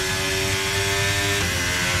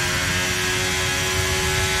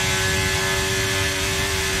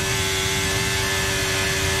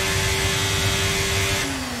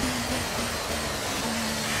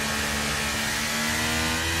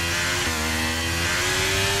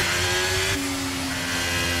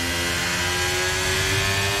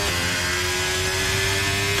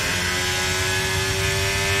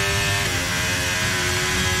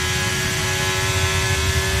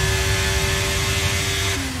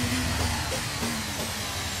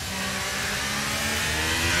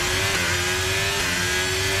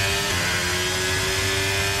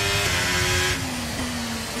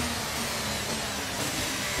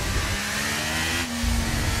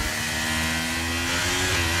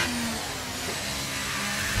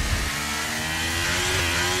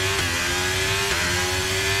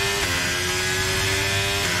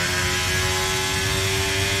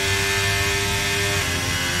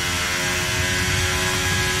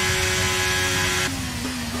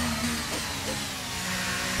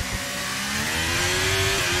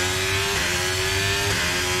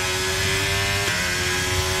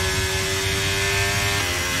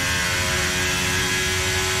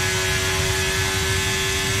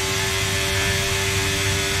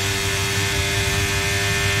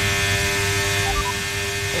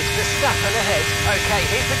 Verstappen ahead. Okay,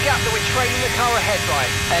 here's the gap that we're trailing the car ahead by.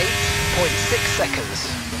 8.6 seconds.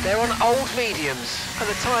 They're on old mediums, and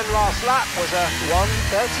the time last lap was a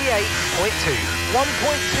 1:38.2. 1.2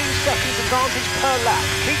 seconds advantage per lap.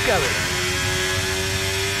 Keep going.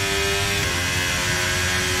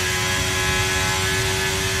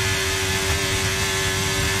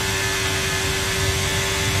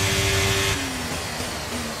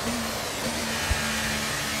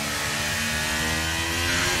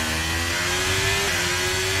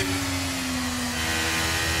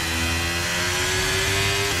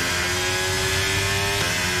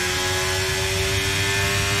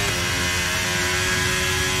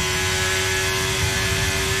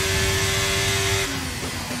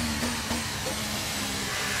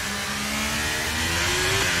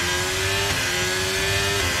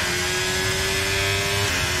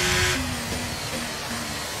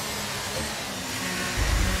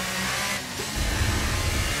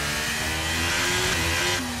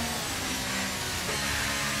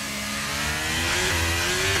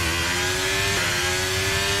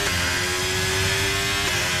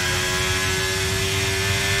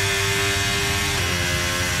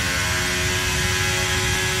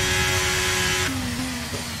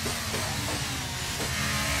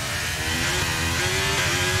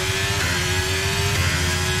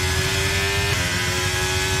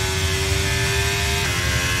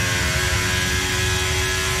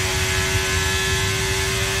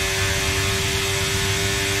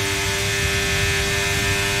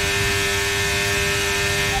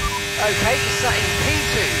 Okay, you're sat in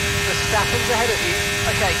P2. Verstappen's ahead of you.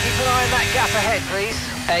 Okay, keep an eye on that gap ahead, please.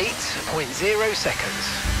 8.0 seconds.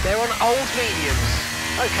 They're on old mediums.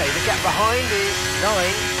 Okay, the gap behind is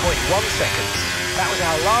 9.1 seconds. That was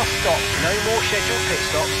our last stop. No more scheduled pit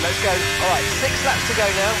stops. Let's go. All right, 6 laps to go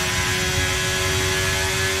now.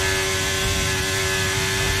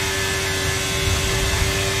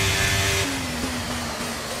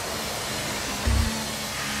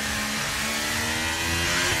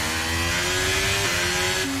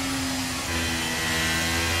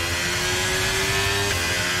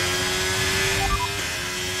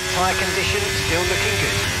 Tyre condition still looking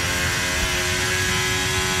good.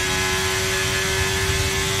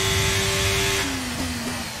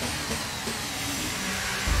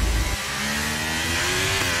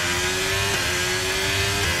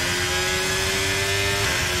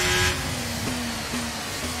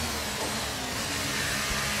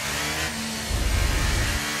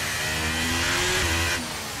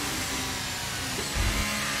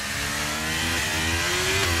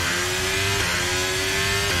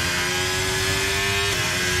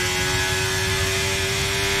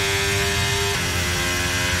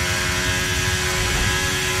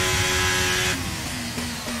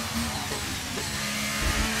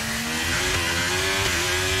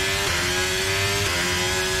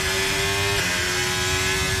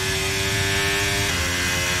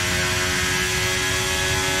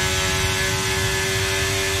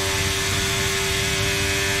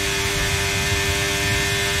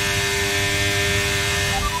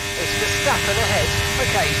 Verstappen ahead.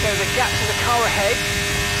 Okay, so the gap to the car ahead,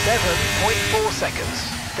 7.4 seconds.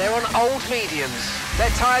 They're on old mediums. Their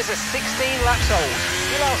tyres are 16 laps old.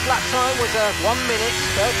 Your last lap time was a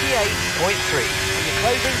 1:38.3. And you're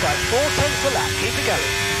closing by 4/10 a lap. Keep it going.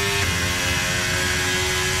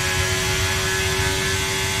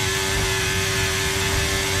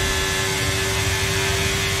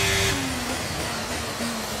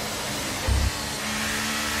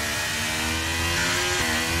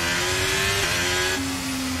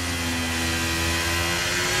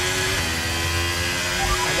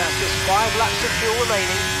 That's just 5 laps of fuel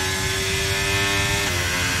remaining.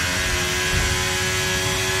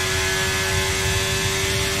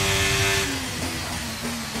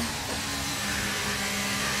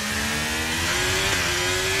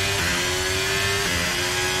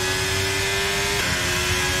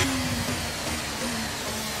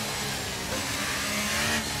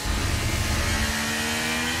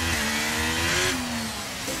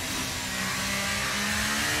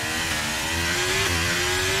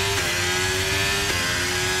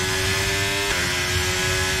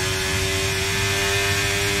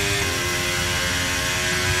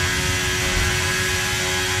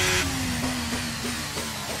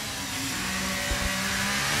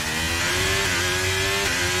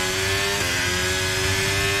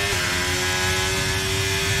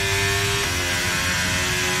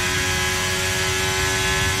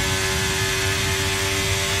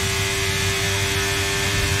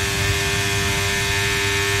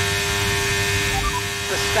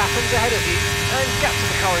 Verstappen's ahead of you, and gap to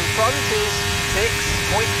the car in front is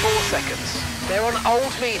seconds. They're on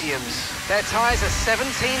old mediums. Their tyres are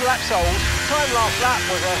 17 laps old. Time last lap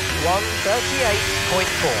was a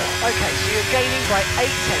 1:38.4. Okay, so you're gaining by 8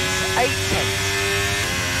 tenths.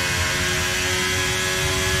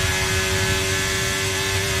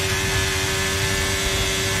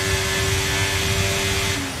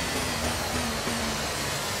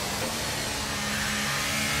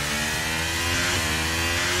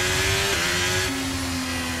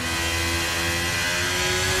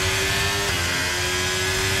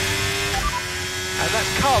 That's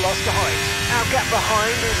Carlos behind. Our gap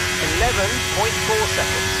behind is 11.4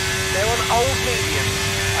 seconds. They're on old mediums.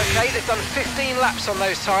 Okay, they've done 15 laps on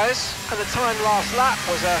those tyres, and the time last lap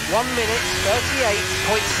was a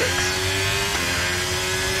 1:38.6.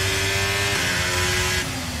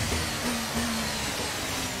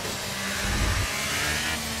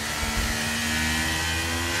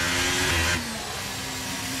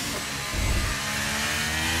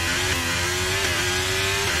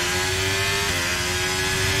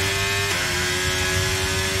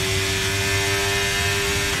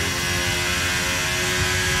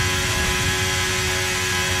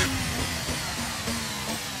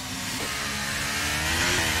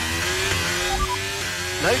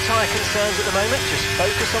 No tyre concerns at the moment, just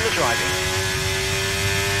focus on the driving.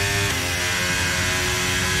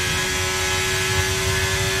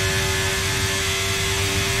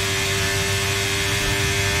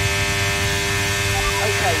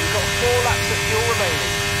 Okay, we've got 4 laps of fuel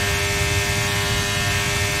remaining.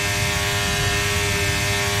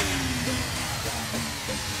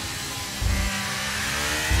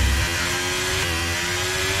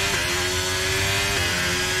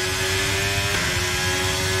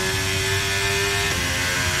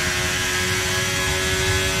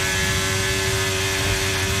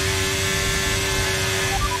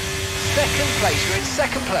 Second place, you're in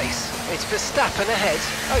second place. It's Verstappen ahead.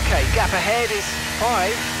 Okay, gap ahead is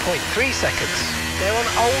 5.3 seconds. They're on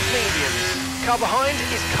old mediums. Car behind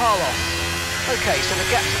is Carlos. Okay, so the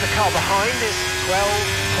gap to the car behind is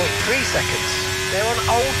 12.3 seconds. They're on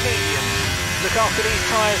old mediums. Look after these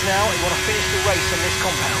tyres now, you want to finish the race on this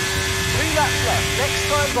compound. 2 laps left. Next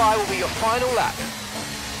time by will be your final lap.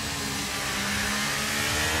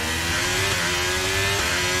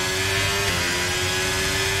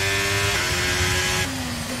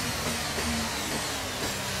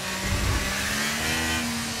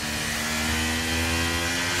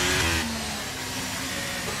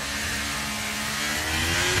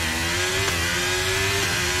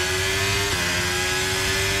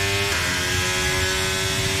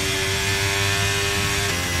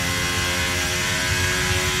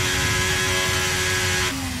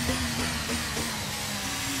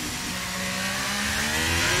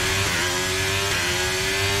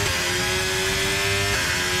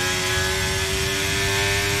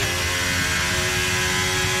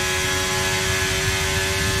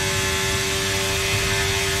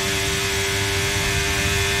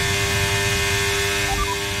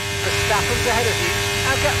 Verstappen's ahead of you.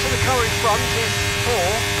 Our gap to the car in front is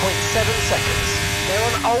 4.7 seconds. They're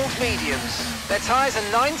on old mediums. Their tyres are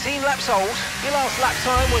 19 laps old. Your last lap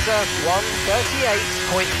time was a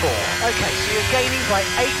 1:38.4. Okay, so you're gaining by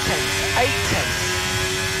 8 tenths.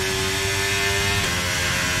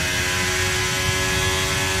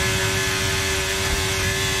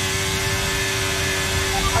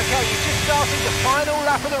 Okay, you've just started the final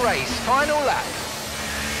lap of the race. Final lap.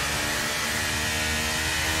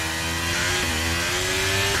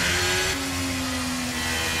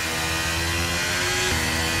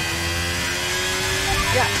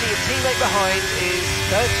 Gap to your teammate behind is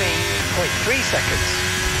 13.3 seconds.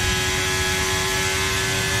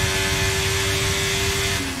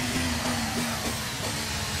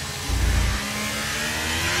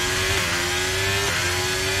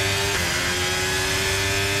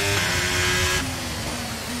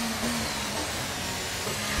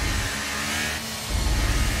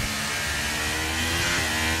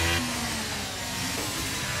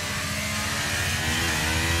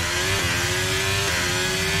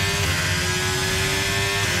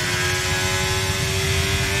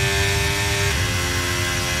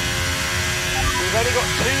 We've only got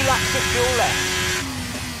 2 laps of fuel left.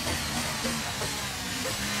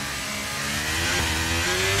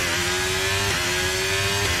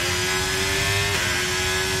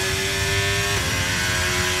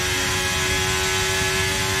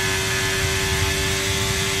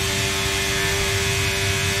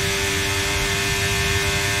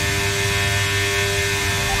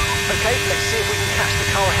 Okay, let's see if we can catch the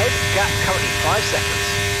car ahead. Gap currently 5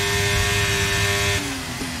 seconds.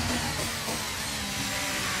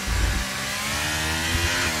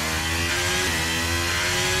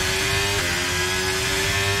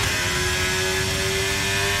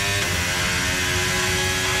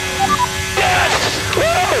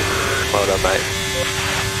 mate.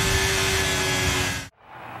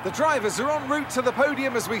 The drivers are en route to the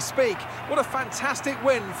podium as we speak. What a fantastic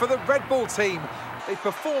win for the Red Bull team. They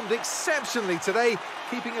performed exceptionally today,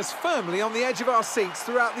 keeping us firmly on the edge of our seats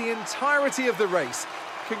throughout the entirety of the race.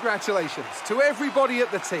 Congratulations to everybody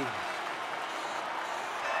at the team.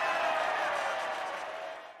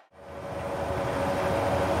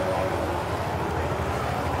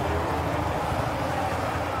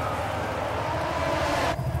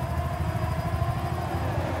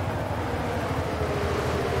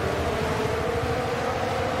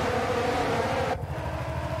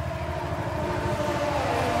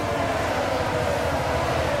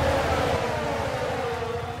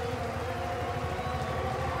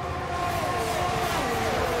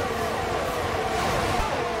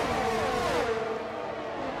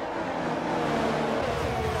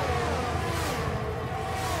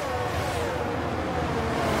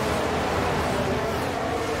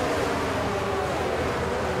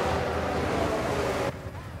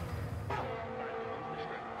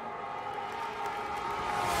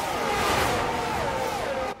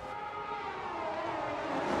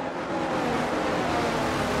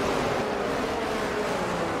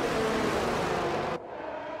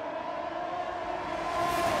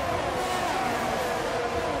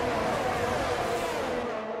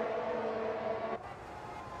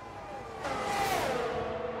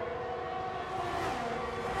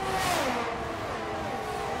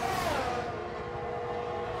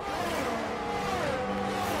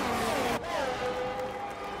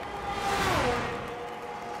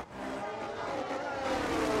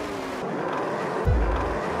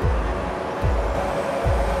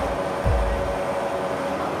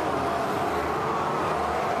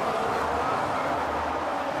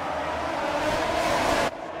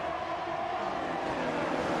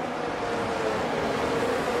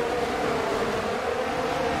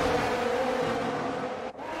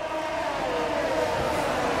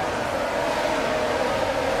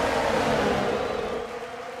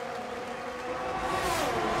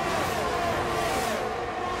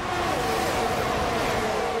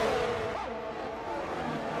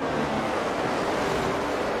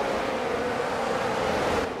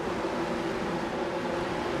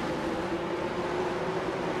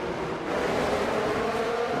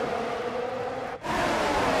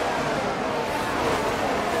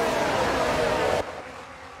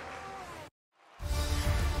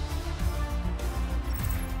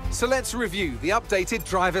 So let's review the updated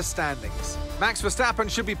driver standings. Max Verstappen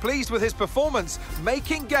should be pleased with his performance,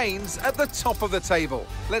 making gains at the top of the table.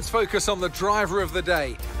 Let's focus on the driver of the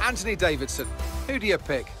day, Anthony Davidson. Who do you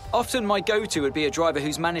pick? Often my go-to would be a driver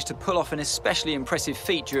who's managed to pull off an especially impressive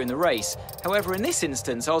feat during the race. However, in this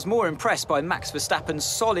instance, I was more impressed by Max Verstappen's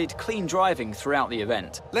solid, clean driving throughout the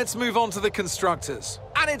event. Let's move on to the constructors.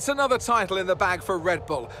 And it's another title in the bag for Red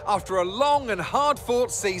Bull after a long and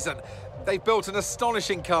hard-fought season. They've built an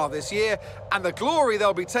astonishing car this year, and the glory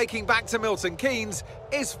they'll be taking back to Milton Keynes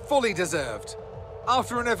is fully deserved.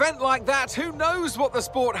 After an event like that, who knows what the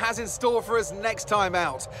sport has in store for us next time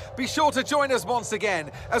out? Be sure to join us once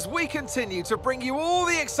again as we continue to bring you all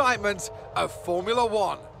the excitement of Formula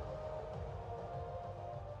One.